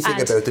 You haven't done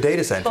anything about the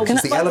data centres.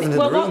 It's the elephant in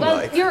the room.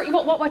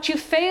 What you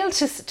fail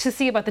to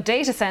see about the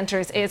data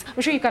centres is,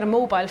 I'm sure you you've got a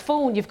mobile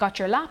phone, you've got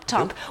your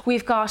laptop,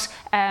 we've got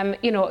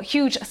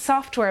huge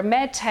software,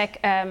 medtech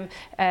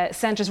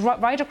centres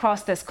right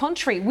across this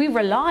country. We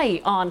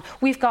rely on,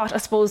 we've got, I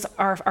suppose,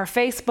 our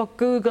Facebook,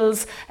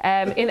 Google's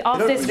of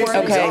this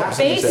world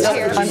based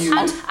here.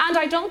 And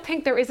I don't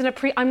think there isn't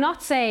I'm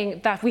not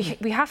saying that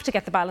we have to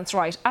get the balance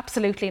right,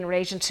 absolutely, in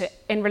relation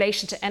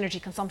to energy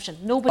consumption.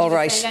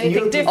 Nobody's saying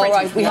anything different. All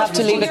right, we have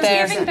to leave it there.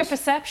 You're giving the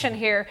perception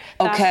here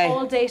that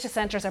all data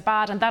centres are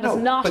bad, and that is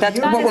not the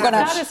case.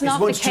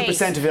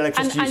 1% of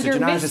electricity and you're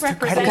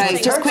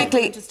misrepresenting just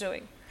quickly. What is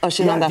doing.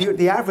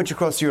 The average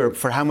across Europe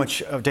for how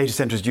much of data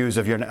centres use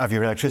of your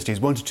electricity is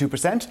 1% to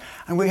 2%,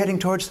 and we're heading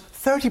towards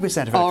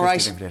 30% of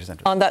electricity from data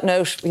centres. On that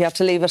note, we have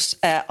to leave it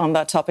on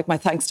that topic. My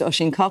thanks to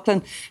Oisin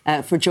Coughlin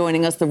for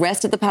joining us. The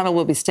rest of the panel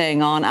will be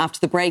staying on. After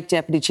the break,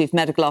 Deputy Chief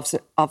Medical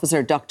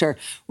Officer Dr.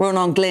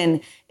 Ronan Glynn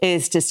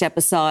is to step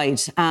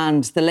aside,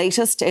 and the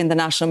latest in the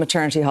National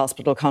Maternity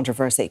Hospital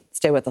controversy.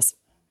 Stay with us.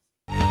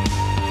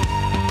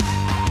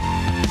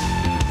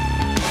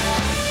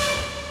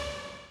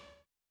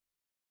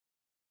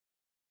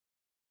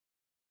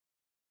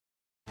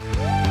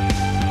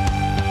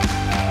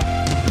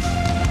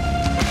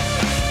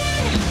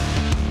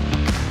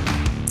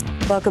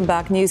 Welcome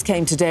back. News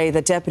came today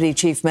that Deputy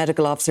Chief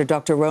Medical Officer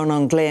Dr.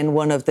 Ronan Glynn,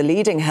 one of the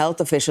leading health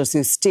officials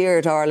who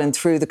steered Ireland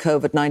through the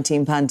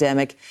COVID-19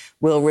 pandemic,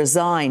 will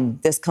resign.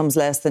 This comes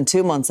less than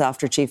 2 months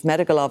after Chief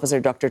Medical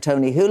Officer Dr.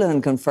 Tony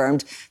Holohan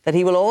confirmed that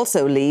he will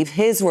also leave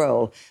his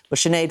role. But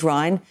Sinead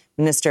Ryan,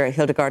 Minister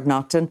Hildegard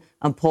Naughton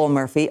and Paul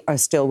Murphy are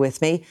still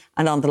with me,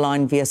 and on the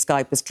line via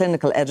Skype is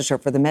clinical editor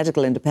for the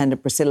Medical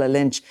Independent, Priscilla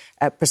Lynch.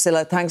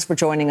 Priscilla, thanks for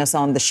joining us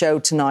on the show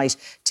tonight.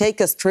 Take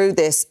us through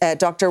this.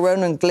 Dr.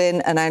 Ronan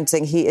Glynn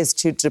announcing he is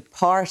to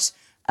depart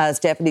as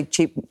Deputy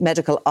Chief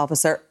Medical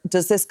Officer.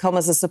 Does this come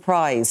as a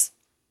surprise?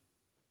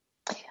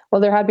 Well,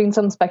 there had been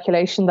some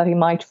speculation that he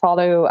might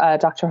follow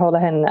Dr.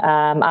 Holohan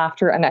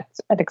after an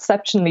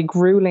exceptionally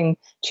gruelling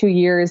 2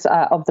 years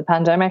of the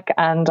pandemic.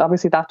 And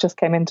obviously that just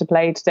came into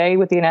play today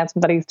with the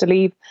announcement that he's to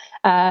leave.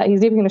 He's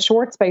leaving in a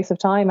short space of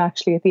time,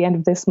 actually, at the end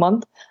of this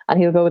month. And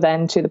he'll go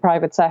then to the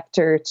private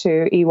sector,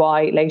 to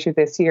EY later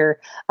this year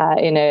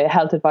in a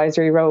health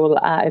advisory role,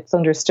 it's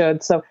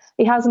understood. So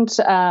he hasn't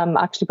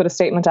actually put a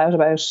statement out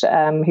about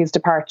his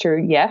departure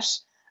yet.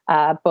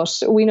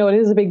 But we know it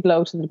is a big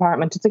blow to the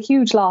department. It's a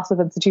huge loss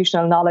of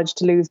institutional knowledge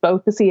to lose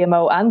both the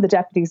CMO and the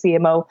deputy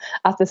CMO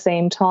at the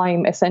same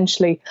time,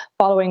 essentially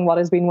following what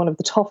has been one of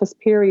the toughest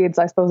periods,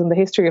 I suppose, in the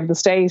history of the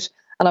state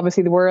and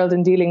obviously the world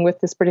in dealing with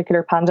this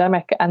particular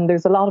pandemic. And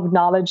there's a lot of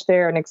knowledge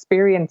there and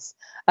experience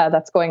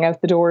that's going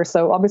out the door.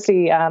 So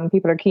obviously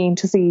people are keen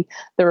to see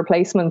the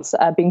replacements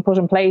being put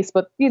in place.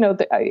 But, you know,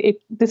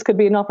 this could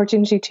be an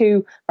opportunity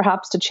too,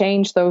 perhaps to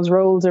change those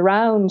roles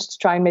around to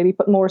try and maybe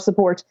put more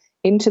support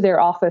into their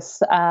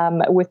office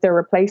with their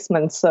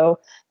replacements. So,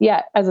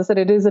 yeah, as I said,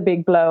 it is a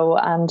big blow,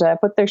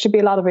 but there should be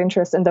a lot of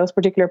interest in those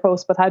particular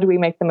posts. But how do we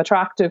make them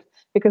attractive?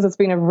 Because it's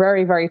been a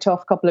very, very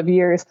tough couple of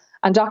years.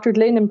 And Dr.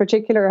 Glynn in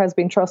particular has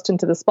been thrust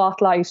into the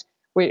spotlight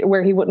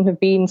where he wouldn't have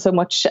been so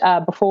much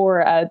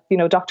before.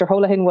 Dr.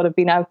 Holohan would have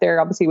been out there,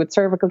 obviously, with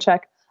cervical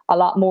check a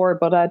lot more.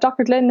 But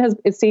Dr. Glynn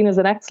is seen as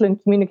an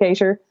excellent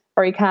communicator,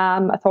 very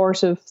calm,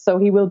 authoritative, so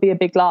he will be a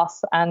big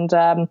loss. And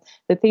the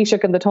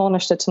Taoiseach and the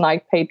Taoiseach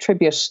tonight paid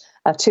tribute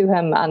to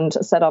him and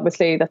said,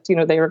 obviously, that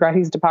they regret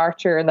his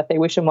departure and that they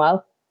wish him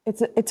well.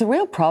 It's a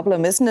real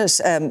problem, isn't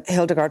it,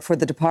 Hildegard, for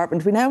the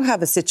department? We now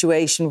have a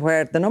situation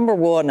where the number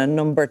one and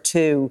number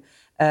two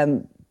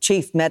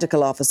chief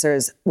medical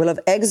officers will have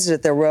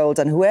exited their roles,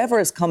 and whoever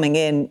is coming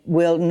in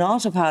will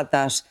not have had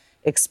that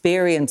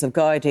experience of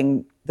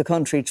guiding the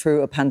country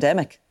through a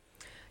pandemic.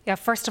 Yeah,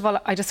 first of all,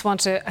 I just want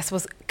to, I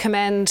suppose,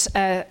 commend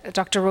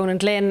Dr. Ronan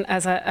Glynn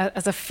as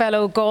a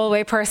fellow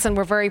Galway person.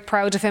 We're very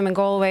proud of him in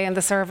Galway and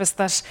the service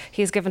that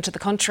he's given to the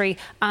country,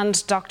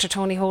 and Dr.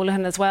 Tony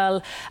Holohan as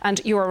well. And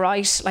you are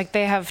right,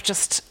 they have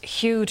just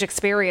huge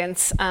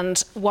experience,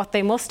 and what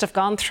they must have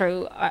gone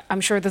through, I'm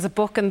sure there's a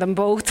book in them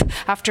both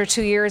after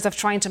 2 years of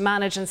trying to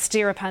manage and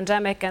steer a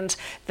pandemic, and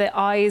the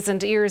eyes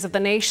and ears of the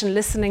nation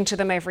listening to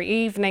them every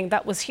evening.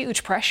 That was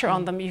huge pressure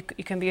on them, you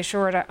can be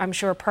assured, I'm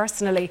sure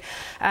personally.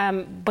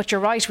 But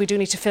you're right, we do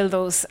need to fill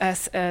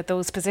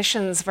those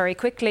positions very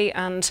quickly,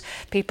 and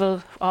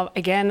people,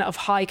 again, of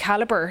high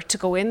calibre to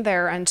go in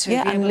there and to be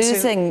able and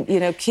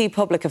losing, key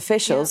public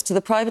officials to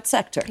the private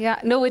sector. Yeah,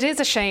 no, it is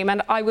a shame,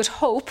 and I would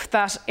hope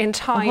that in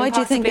time why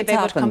do you think they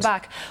would come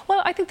back.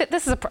 Well, I think that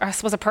this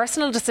is a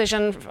personal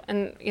decision,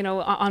 and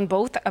on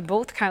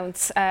both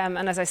counts.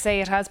 And as I say,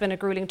 it has been a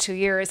gruelling 2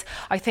 years.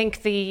 I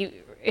think the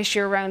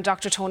issue around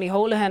Dr. Tony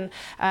Holohan,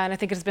 and I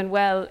think it has been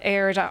well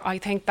aired. I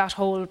think that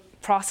whole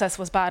process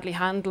was badly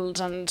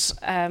handled, and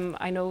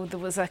I know there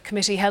was a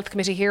health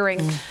committee hearing,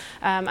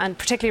 and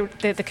particularly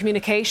the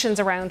communications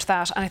around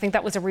that, and I think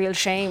that was a real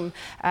shame,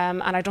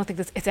 and I don't think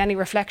it's any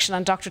reflection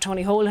on Dr.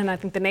 Tony Holohan. I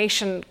think the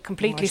nation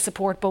completely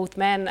support both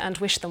men and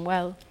wish them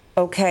well.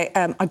 OK,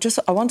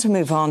 I want to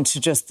move on to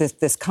just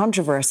this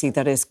controversy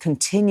that is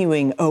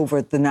continuing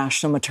over the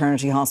National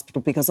Maternity Hospital,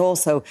 because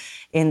also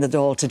in the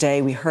Dáil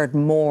today we heard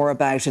more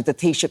about it, the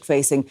Taoiseach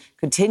facing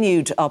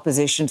continued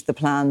opposition to the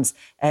plans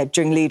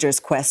during leaders'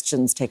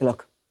 questions. Take a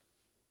look.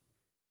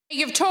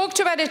 You've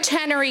talked about a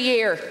tenner a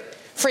year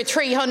for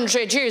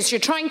 300 years. You're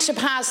trying to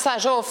pass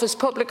that off as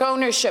public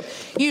ownership.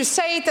 You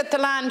say that the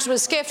land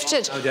was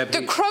gifted.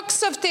 The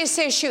crux of this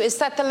issue is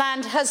that the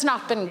land has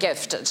not been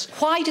gifted.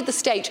 Why did the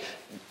state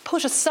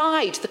put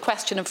aside the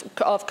question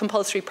of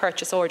compulsory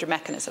purchase order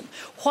mechanism?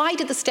 Why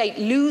did the state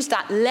lose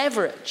that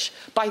leverage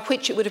by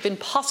which it would have been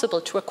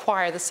possible to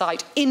acquire the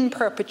site in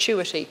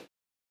perpetuity?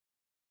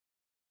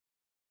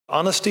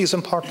 Honesty is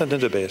important in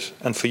debate,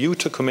 and for you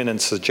to come in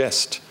and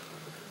suggest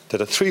that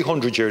a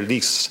 300-year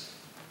lease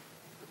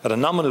at a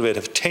nominal rate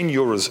of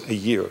 €10 a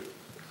year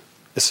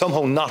is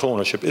somehow not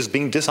ownership is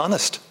being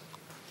dishonest.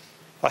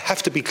 I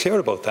have to be clear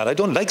about that. I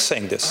don't like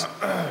saying this,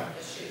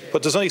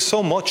 but there's only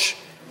so much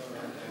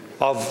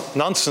of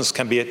nonsense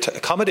can be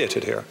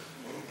accommodated here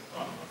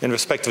in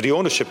respect of the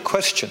ownership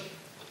question.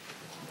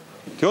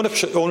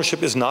 The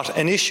ownership is not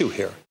an issue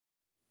here.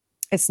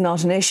 It's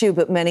not an issue,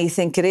 but many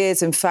think it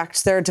is. In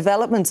fact, there are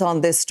developments on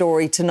this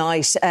story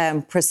tonight.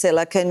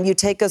 Priscilla, can you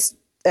take us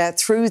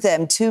through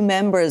them? Two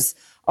members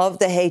of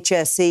the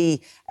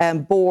HSE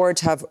board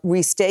have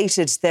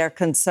restated their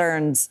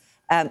concerns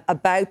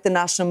about the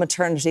National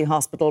Maternity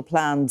Hospital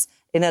plans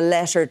in a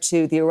letter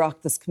to the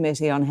Oireachtas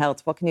Committee on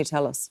Health. What can you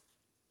tell us?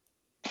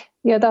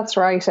 Yeah, that's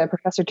right.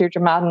 Professor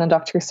Deirdre Madden and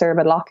Dr.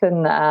 Sarah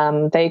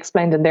Loughlin, they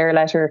explained in their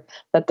letter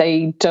that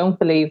they don't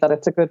believe that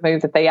it's a good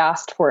move, that they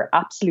asked for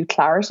absolute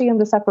clarity in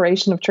the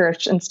separation of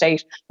church and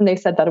state. And they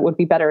said that it would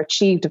be better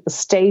achieved if the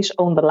state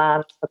owned the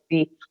land that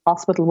the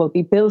hospital will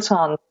be built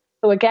on.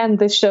 So again,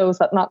 this shows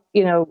that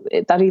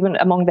that even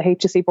among the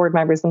HSE board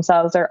members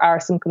themselves, there are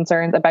some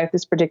concerns about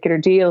this particular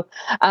deal.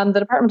 The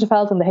Department of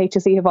Health and the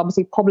HSE have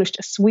obviously published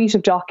a suite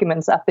of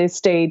documents at this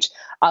stage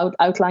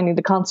outlining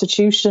the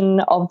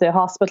constitution of the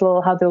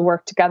hospital, how they'll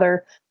work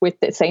together with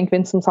the St.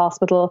 Vincent's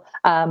Hospital.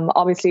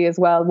 Obviously as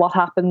well, what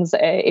happens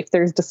if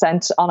there's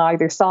dissent on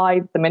either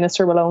side. The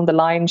minister will own the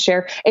lion's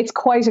share. It's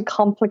quite a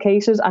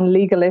complicated and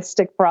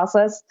legalistic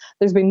process.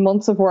 There's been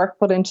months of work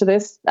put into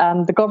this.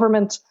 The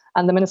government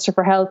and the Minister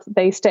for Health,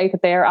 they state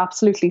that they are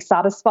absolutely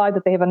satisfied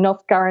that they have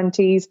enough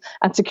guarantees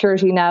and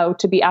security now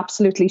to be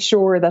absolutely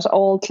sure that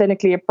all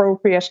clinically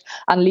appropriate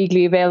and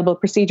legally available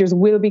procedures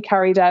will be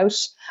carried out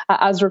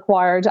as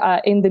required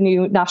in the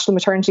new National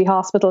Maternity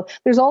Hospital.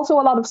 There's also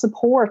a lot of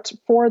support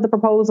for the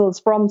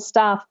proposals from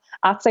staff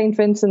at St.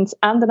 Vincent's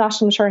and the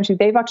National Maternity.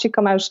 They've actually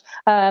come out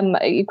kind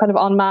of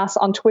en masse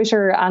on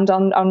Twitter and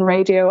on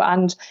radio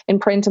and in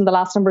print in the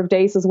last number of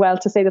days as well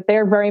to say that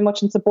they're very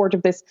much in support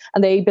of this,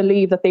 and they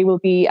believe that they will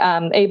be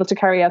able to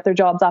carry out their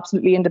jobs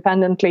absolutely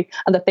independently,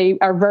 and that they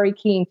are very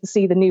keen to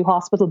see the new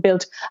hospital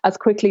built as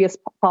quickly as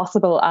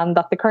possible, and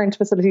that the current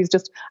facilities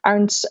just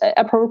aren't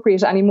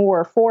appropriate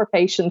anymore for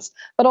patients.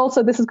 But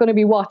also this is going to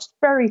be watched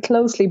very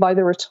closely by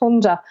the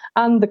Rotunda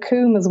and the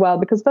Coombe as well,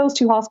 because those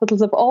two hospitals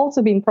have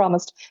also been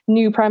promised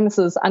new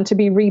premises and to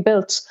be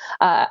rebuilt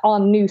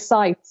on new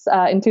sites,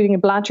 including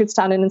in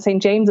Blanchardstown and in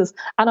St. James's.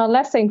 And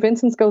unless St.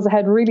 Vincent's goes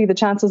ahead, really the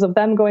chances of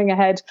them going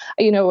ahead,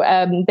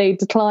 they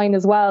decline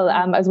as well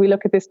as we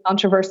look at this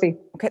controversy.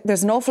 Okay,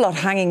 there's an awful lot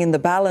hanging in the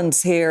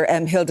balance here,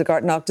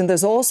 Hildegard Naughton.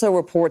 There's also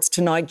reports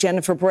tonight,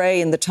 Jennifer Bray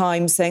in the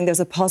Times saying there's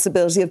a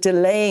possibility of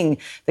delaying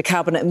the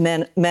Cabinet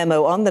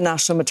memo on the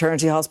National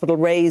Maternity Hospital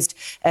raised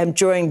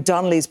during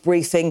Donnelly's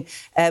briefing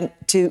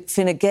to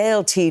Fine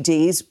Gael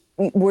TDs.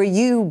 Were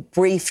you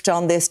briefed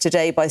on this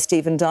today by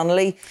Stephen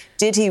Donnelly?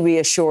 Did he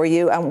reassure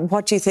you? And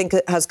what do you think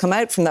has come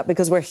out from that?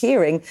 Because we're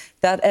hearing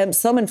that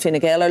some in Fine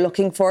Gael are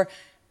looking for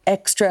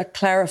extra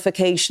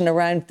clarification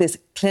around this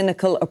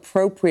clinical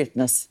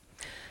appropriateness.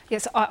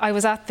 Yes, I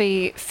was at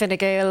the Fine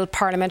Gael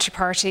Parliamentary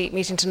Party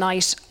meeting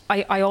tonight.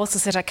 I also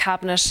sit at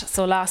Cabinet.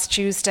 So last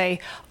Tuesday,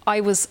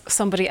 I was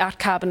somebody at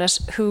Cabinet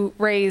who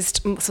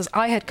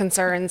I had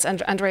concerns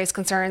and raised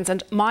concerns.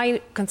 And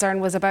my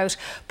concern was about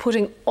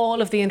putting all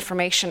of the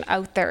information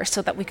out there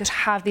so that we could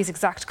have these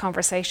exact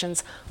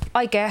conversations.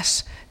 I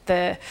get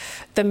the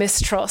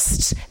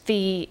mistrust,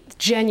 the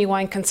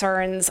genuine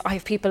concerns. I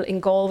have people in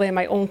Galway,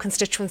 my own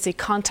constituency,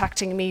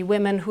 contacting me,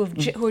 women who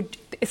are,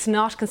 it's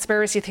not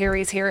conspiracy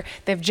theories here.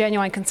 They have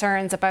genuine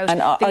concerns about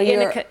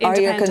independence. Are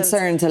your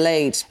concerns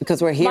allayed?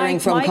 Because we're hearing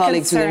from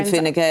colleagues within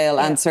Fine Gael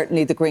and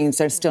certainly the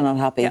Greens are still not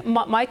happy. Yeah,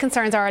 my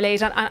concerns are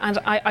allayed, and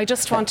I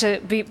just want to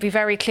be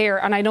very clear.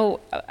 And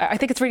I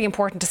think it's really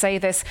important to say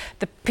this.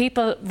 The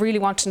people really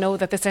want to know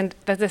that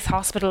this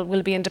hospital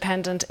will be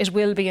independent. It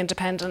will be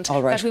independent.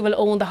 All right. That we will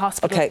own the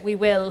hospital. Okay. We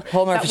will.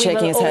 Paul Murphy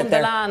shaking his head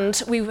there. The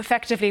land. We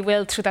effectively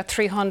will through that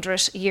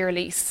 300-year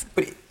lease.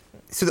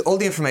 So all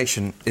the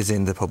information is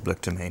in the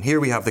public domain. Here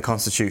we have the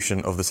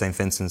constitution of the St.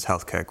 Vincent's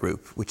Healthcare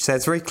Group, which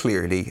says very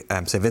clearly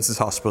St. Vincent's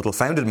Hospital,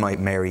 founded by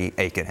Mary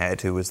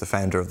Aikenhead, who was the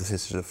founder of the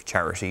Sisters of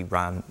Charity,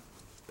 ran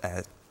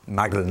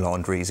Magdalene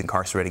Laundries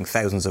incarcerating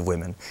thousands of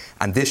women,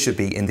 and this should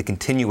be in the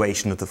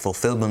continuation of the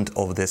fulfilment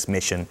of this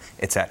mission,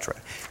 etc.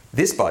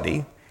 This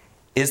body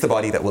is the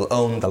body that will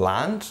own the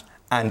land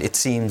and, it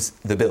seems,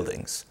 the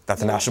buildings.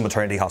 That's the National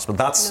Maternity Hospital.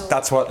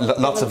 That's what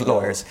lots of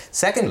lawyers.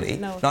 Secondly,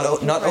 not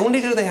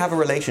only do they have a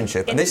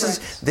relationship, and this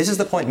is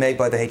the point made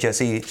by the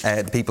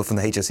HSE, the people from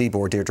the HSE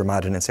board, Deirdre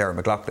Madden and Sarah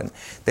McLaughlin.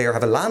 They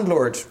have a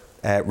landlord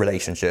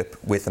relationship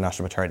with the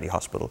National Maternity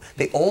Hospital.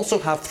 They also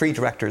have 3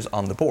 directors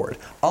on the board.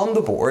 On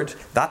the board,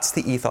 that's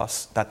the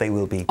ethos that they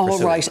will be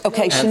pursuing. All right,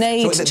 OK,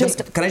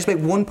 Sinead, can I just make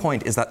one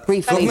point, is that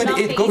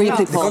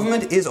the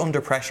government is under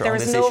pressure on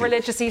this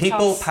issue.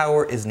 People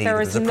power is needed.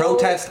 There's a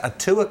protest at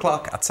 2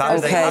 o'clock at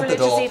Saturday at the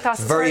Dáil. It's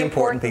very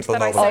important people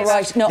know all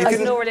right, no,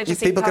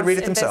 people can read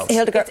it themselves.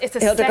 Hildegard,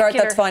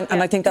 that's fine,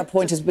 and I think that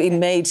point has been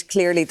made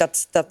clearly.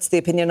 That's the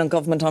opinion on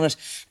government on it.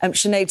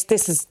 Sinead,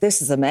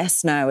 this is a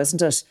mess now,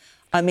 isn't it?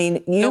 I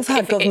mean, you've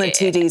had government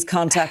TDs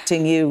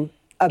contacting you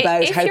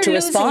about how to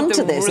respond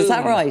to this. Is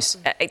that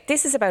right?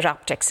 This is about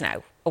optics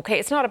now, OK?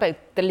 It's not about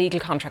the legal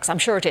contracts. I'm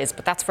sure it is,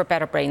 but that's for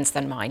better brains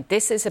than mine.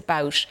 This is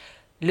about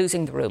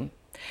losing the room.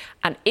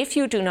 And if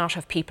you do not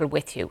have people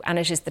with you, and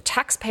it is the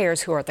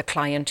taxpayers who are the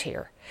client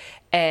here,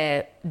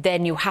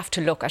 then you have to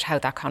look at how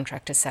that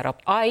contract is set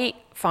up. I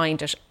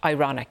find it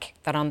ironic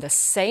that on the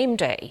same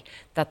day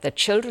that the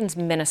Children's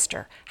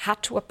Minister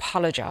had to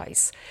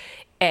apologise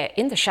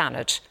in the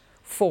Seanad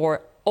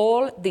for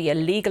all the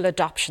illegal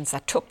adoptions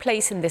that took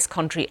place in this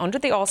country under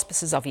the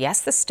auspices of, yes,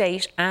 the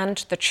state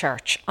and the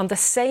church. On the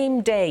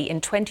same day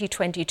in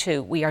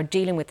 2022, we are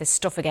dealing with this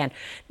stuff again.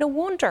 No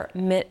wonder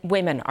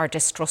women are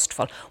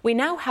distrustful. We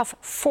now have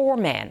 4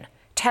 men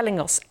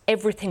telling us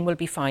everything will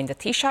be fine. The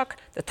Taoiseach,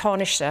 the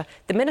Taoiseach,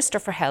 the Minister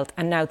for Health,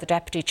 and now the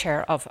Deputy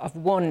Chair of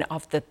one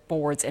of the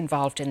boards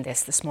involved in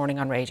this morning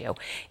on radio.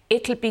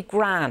 It'll be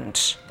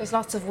grand. There's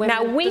lots of women.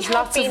 Now, there's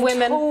lots of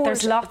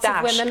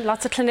women,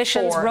 lots of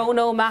clinicians,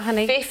 Rono,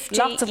 Mahoney, 50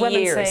 lots of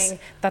women years saying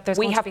that there's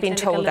we have been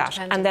told that.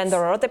 And then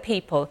there are other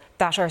people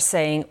that are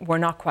saying we're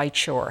not quite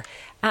sure.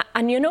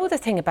 And you know the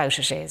thing about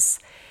it is,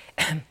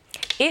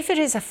 if it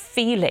is a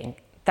feeling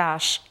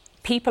that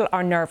people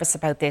are nervous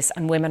about this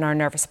and women are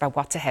nervous about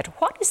what's ahead,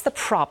 what is the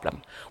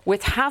problem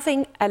with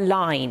having a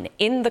line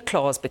in the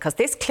clause, because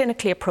this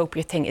clinically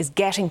appropriate thing is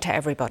getting to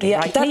everybody, yeah,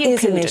 right? that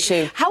is an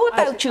issue. How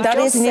about you that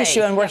just is an say,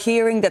 issue, and we're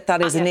hearing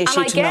that is an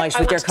issue tonight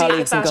with your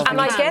colleagues in government.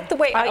 And I get the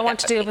way... I want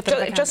to deal with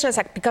it. Just in a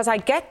sec, because I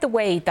get the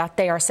way that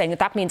they are saying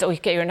that means,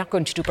 okay, you're not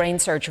going to do brain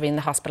surgery in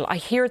the hospital. I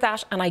hear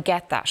that and I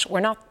get that.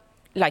 We're not,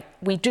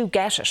 we do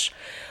get it.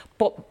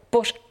 But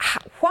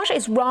what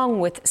is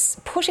wrong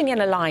with putting in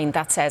a line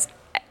that says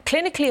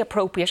clinically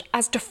appropriate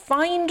as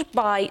defined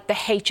by the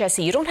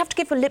HSE? You don't have to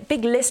give a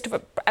big list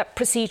of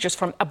procedures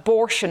from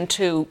abortion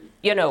to,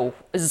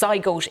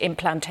 zygote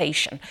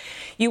implantation.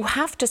 You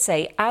have to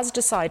say as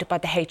decided by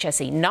the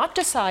HSE, not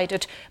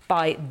decided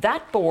by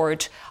that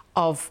board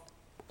of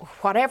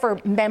whatever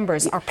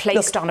members are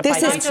placed on it by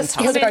Vincent's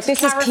Hospital.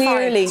 This is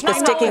clearly the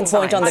sticking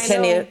point on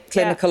the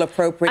clinical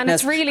appropriateness. And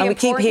it's really we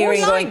keep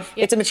hearing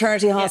it's a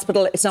maternity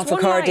hospital, it's not for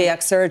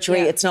cardiac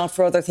surgery, it's not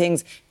for other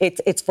things,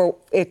 it's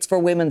for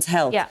women's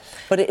health. Yeah.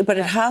 But it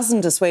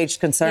hasn't assuaged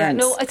concerns.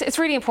 Yeah, no, it's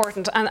really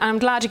important, and I'm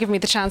glad you give me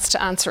the chance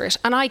to answer it.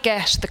 And I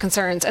get the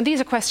concerns, and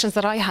these are questions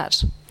that I had,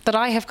 that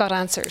I have got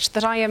answered,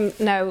 that I am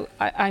now,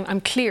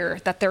 I'm clear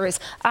that there is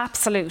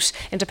absolute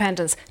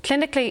independence.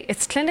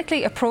 It's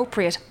clinically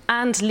appropriate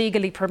and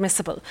legally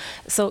permissible.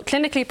 So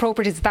clinically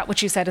appropriate is that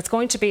what you said. It's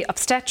going to be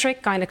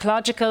obstetric,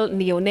 gynecological,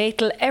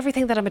 neonatal,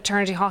 everything that a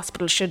maternity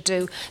hospital should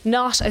do,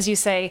 not, as you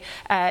say,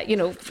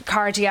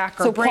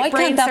 cardiac or brain surgery. So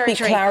why can't that be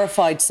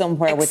clarified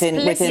somewhere within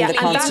the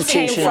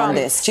Constitution on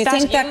this? Do you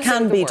think that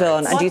can be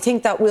done? And do you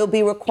think that will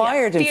be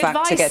required, in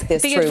fact, to get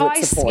this through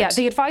with support? Yeah,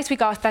 the advice we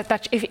got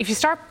that if you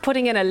start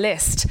putting in a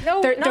list,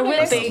 there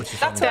will be.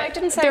 That's what I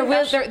didn't say.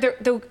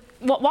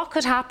 What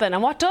could happen,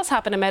 and what does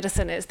happen in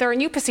medicine, is there are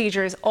new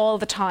procedures all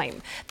the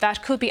time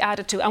that could be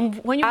added to.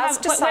 And when you as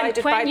have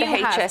decided by the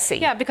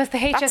HSE, yeah, because the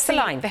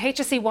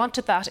HSE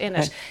wanted that in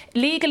it.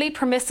 Legally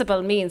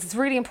permissible means, it's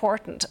really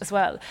important as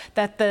well,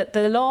 that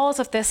the laws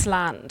of this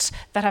land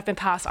that have been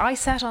passed. I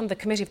sat on the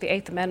committee of the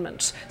 8th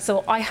Amendment,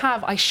 so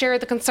I share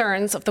the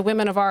concerns of the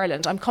women of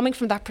Ireland. I'm coming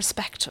from that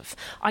perspective.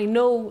 I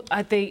know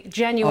the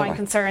genuine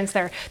concerns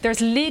there.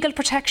 There's legal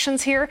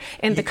protections here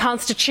in the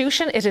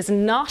Constitution. It is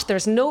not.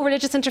 There's no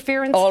religious interference.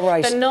 All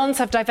right. The nuns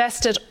have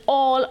divested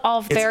all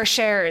of their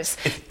shares.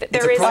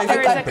 There is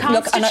a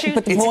constitution.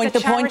 But the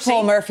point,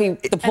 Paul Murphy,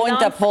 the point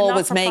that Paul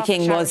was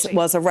making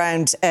was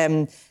around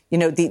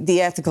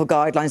the ethical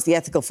guidelines, the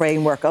ethical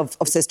framework of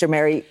Sister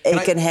Mary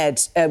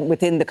Aikenhead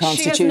within the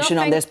Constitution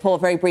on this. Paul,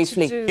 very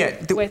briefly.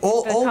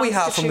 All we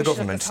have from the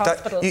government,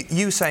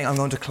 you saying I'm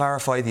going to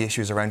clarify the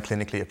issues around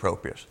clinically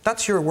appropriate.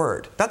 That's your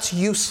word. That's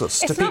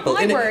useless to people.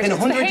 In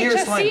 100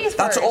 years' time,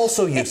 that's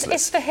also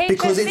useless.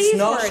 Because it's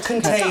not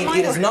contained,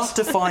 it is not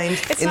defined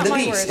in the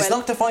lease. It's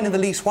not defined in the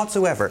lease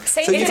whatsoever.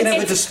 So you can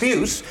have a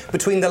dispute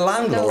between the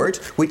landlord,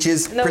 which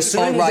is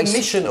pursuing the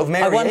mission of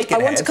Mary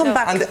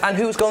Aikenhead, and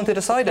who's going to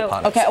decide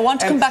upon it.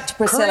 want to come back to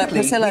Priscilla.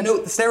 Priscilla, we know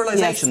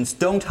sterilisations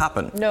don't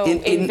happen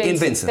in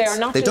Vincent's.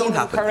 They don't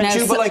happen.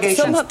 Tubal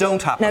ligations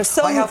don't happen. Now,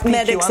 some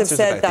medics have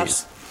said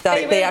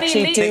that they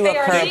actually do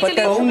occur, but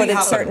it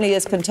certainly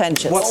is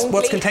contentious.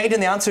 What's contained in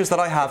the answers that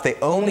I have, they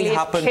only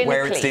happen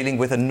where it's dealing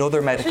with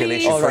another medical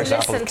issue, for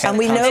example. And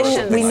we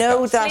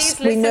know that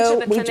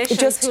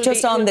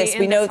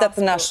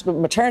the National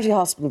Maternity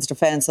Hospital's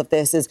defence of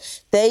this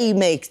is they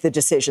make the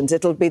decisions.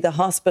 It'll be the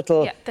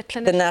hospital,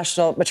 the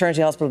National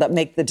Maternity Hospital, that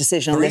make the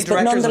decision on this.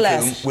 But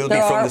nonetheless,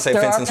 there are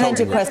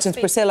plenty of questions.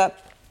 Priscilla,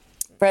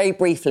 very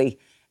briefly,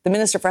 the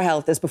Minister for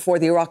Health is before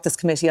the Oireachtas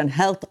Committee on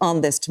Health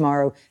on this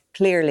tomorrow.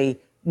 Clearly,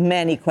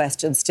 many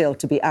questions still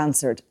to be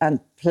answered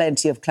and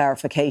plenty of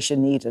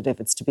clarification needed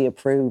if it's to be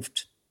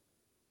approved.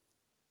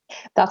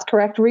 That's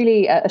correct.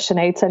 Really, as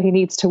Sinead said, he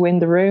needs to win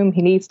the room.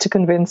 He needs to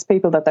convince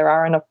people that there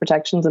are enough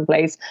protections in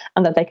place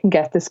and that they can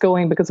get this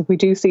going, because if we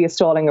do see a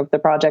stalling of the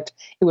project,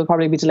 it will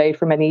probably be delayed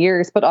for many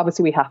years. But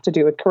obviously we have to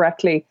do it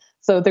correctly.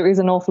 So there is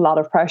an awful lot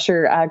of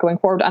pressure going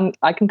forward. And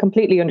I can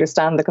completely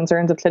understand the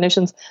concerns of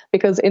clinicians,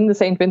 because in the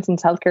St.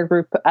 Vincent's Healthcare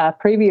Group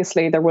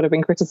previously, there would have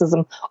been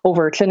criticism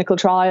over clinical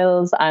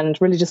trials and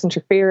religious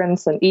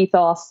interference and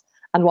ethos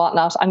and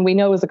whatnot. And we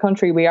know as a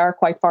country we are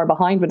quite far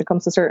behind when it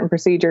comes to certain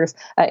procedures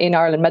in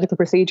Ireland, medical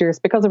procedures,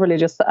 because of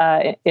religious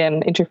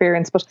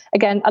interference. But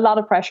again, a lot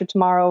of pressure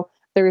tomorrow.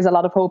 There is a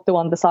lot of hope, though,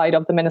 on the side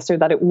of the Minister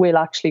that it will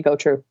actually go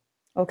through.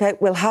 OK,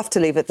 we'll have to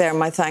leave it there.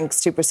 My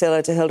thanks to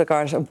Priscilla, to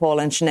Hildegard and Paul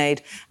and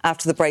Sinead.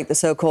 After the break, the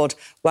so-called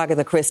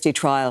Wagatha Christie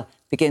trial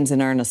begins in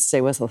earnest.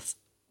 Stay with us.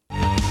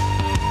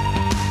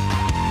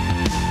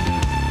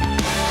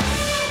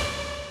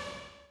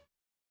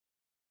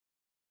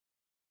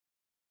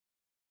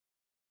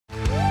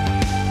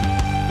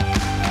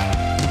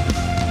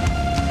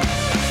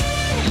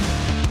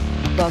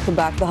 Welcome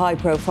back. The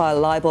high-profile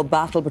libel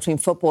battle between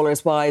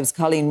footballers' wives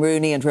Colleen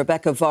Rooney and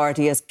Rebecca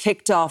Vardy has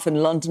kicked off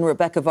in London.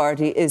 Rebecca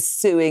Vardy is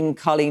suing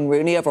Colleen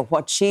Rooney over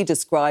what she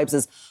describes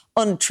as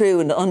untrue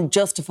and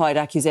unjustified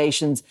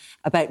accusations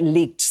about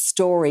leaked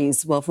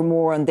stories. Well, for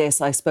more on this,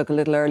 I spoke a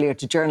little earlier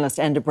to journalist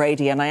Enda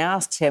Brady, and I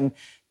asked him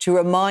to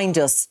remind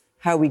us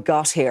how we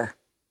got here.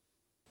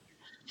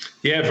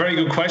 Yeah, very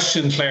good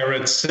question, Claire.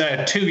 It's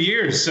 2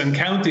 years and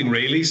counting,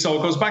 really. So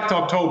it goes back to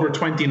October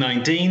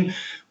 2019.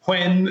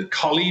 When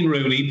Colleen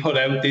Rooney put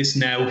out this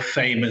now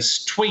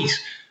famous tweet.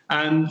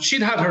 And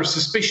she'd had her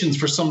suspicions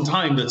for some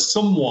time that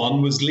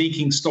someone was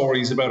leaking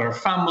stories about her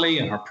family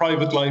and her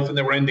private life, and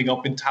they were ending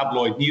up in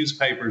tabloid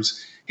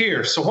newspapers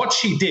here. So what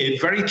she did,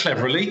 very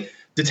cleverly,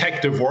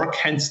 detective work,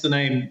 hence the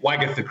name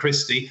Wagatha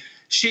Christie,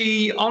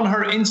 she, on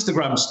her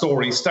Instagram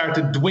story,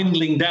 started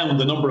dwindling down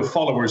the number of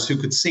followers who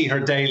could see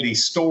her daily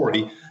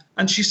story.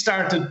 And she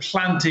started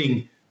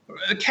planting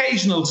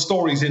occasional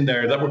stories in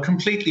there that were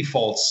completely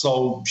false.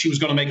 So she was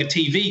going to make a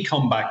TV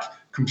comeback,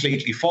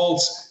 completely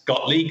false,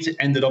 got leaked,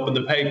 ended up in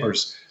the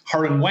papers.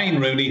 Her and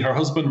Wayne Rooney, her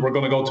husband, were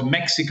going to go to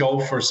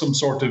Mexico for some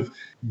sort of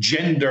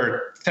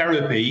gender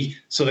therapy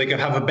so they could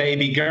have a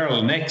baby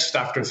girl next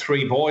after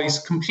 3 boys.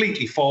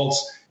 Completely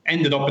false,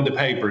 ended up in the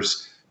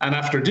papers. And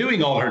after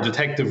doing all her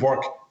detective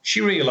work, she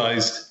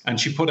realised, and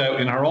she put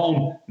out in her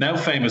own now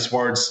famous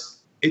words,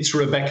 it's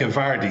Rebecca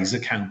Vardy's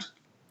account.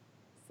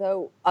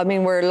 So, I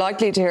mean, we're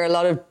likely to hear a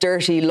lot of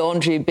dirty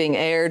laundry being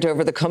aired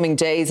over the coming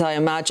days, I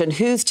imagine.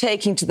 Who's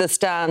taking to the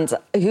stands?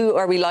 Who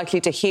are we likely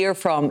to hear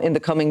from in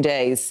the coming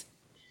days?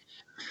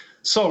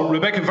 So,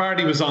 Rebecca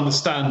Vardy was on the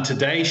stand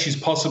today. She's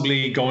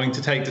possibly going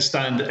to take the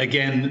stand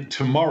again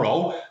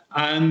tomorrow.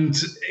 And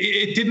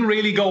it didn't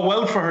really go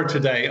well for her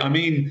today. I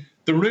mean,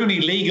 the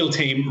Rooney legal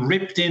team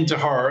ripped into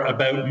her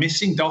about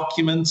missing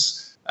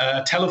documents,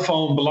 a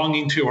telephone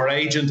belonging to her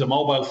agent, a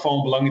mobile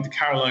phone belonging to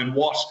Caroline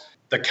Watt,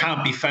 that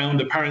can't be found,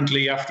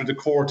 apparently, after the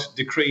court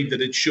decreed that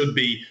it should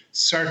be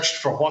searched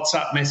for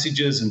WhatsApp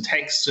messages and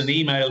texts and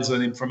emails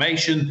and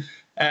information.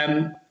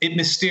 It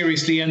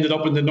mysteriously ended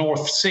up in the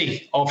North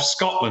Sea off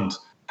Scotland,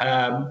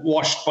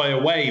 washed by a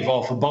wave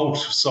off a boat.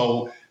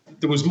 So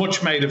there was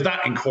much made of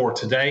that in court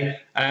today.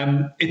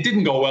 It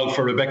didn't go well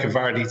for Rebecca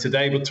Vardy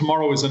today, but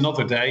tomorrow is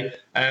another day.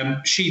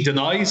 She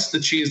denies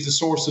that she is the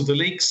source of the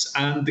leaks,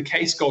 and the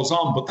case goes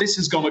on. But this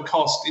is going to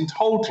cost, in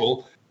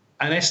total,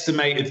 an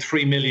estimated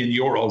 €3 million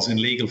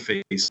in legal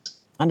fees.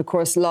 And of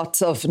course,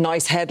 lots of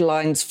nice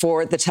headlines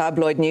for the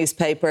tabloid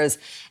newspapers.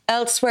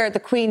 Elsewhere, the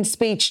Queen's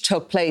speech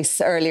took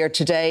place earlier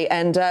today,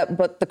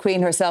 but the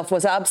Queen herself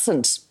was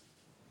absent.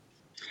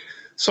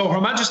 So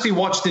Her Majesty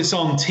watched this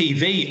on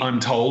TV, I'm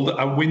told,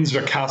 at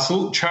Windsor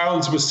Castle.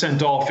 Charles was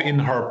sent off in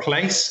her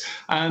place,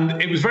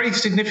 and it was a very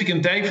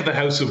significant day for the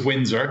House of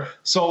Windsor.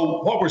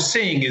 So what we're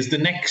seeing is the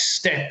next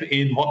step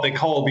in what they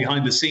call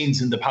behind the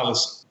scenes in the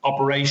palace,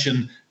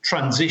 Operation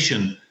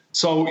Transition.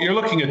 So you're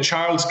looking at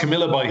Charles,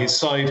 Camilla by his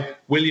side,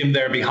 William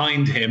there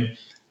behind him.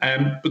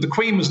 But the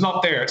Queen was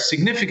not there.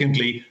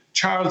 Significantly,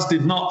 Charles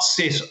did not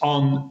sit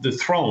on the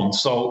throne.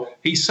 So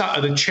he sat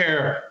at a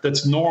chair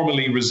that's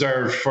normally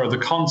reserved for the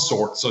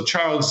consort. So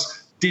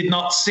Charles did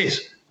not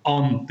sit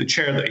on the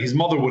chair that his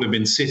mother would have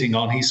been sitting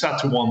on. He sat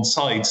to one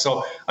side.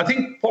 So I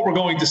think what we're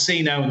going to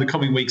see now in the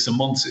coming weeks and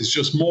months is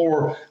just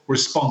more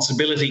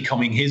responsibility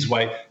coming his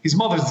way. His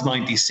mother's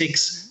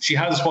 96. She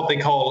has what they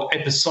call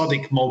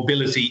episodic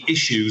mobility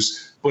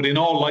issues. But in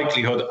all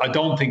likelihood, I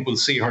don't think we'll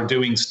see her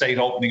doing state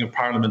opening of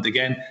Parliament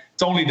again.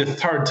 It's only the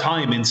third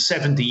time in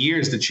 70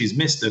 years that she's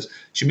missed it.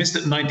 She missed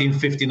it in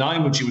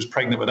 1959 when she was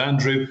pregnant with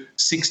Andrew,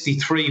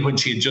 63 when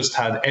she had just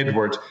had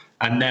Edward,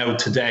 and now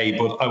today.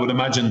 But I would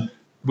imagine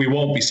we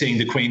won't be seeing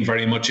the Queen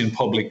very much in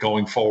public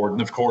going forward.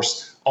 And of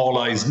course, all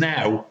eyes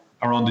now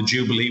are on the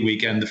Jubilee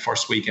weekend, the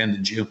first weekend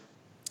in June.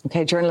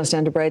 OK, journalist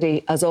Enda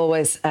Brady, as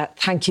always,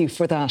 thank you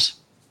for that.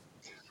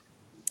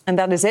 And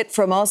that is it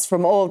from us,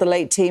 from all the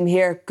late team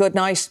here. Good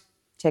night.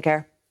 Take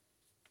care.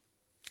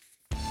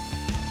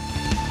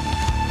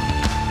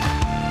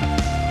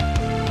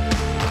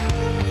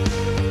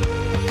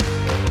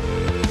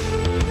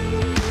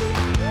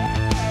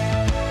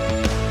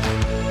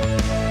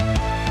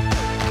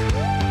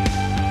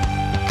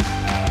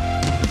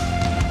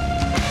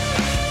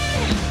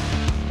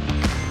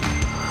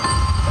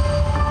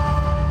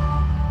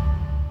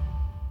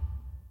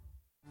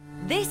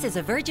 This is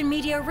a Virgin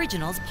Media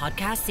Originals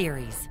podcast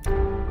series.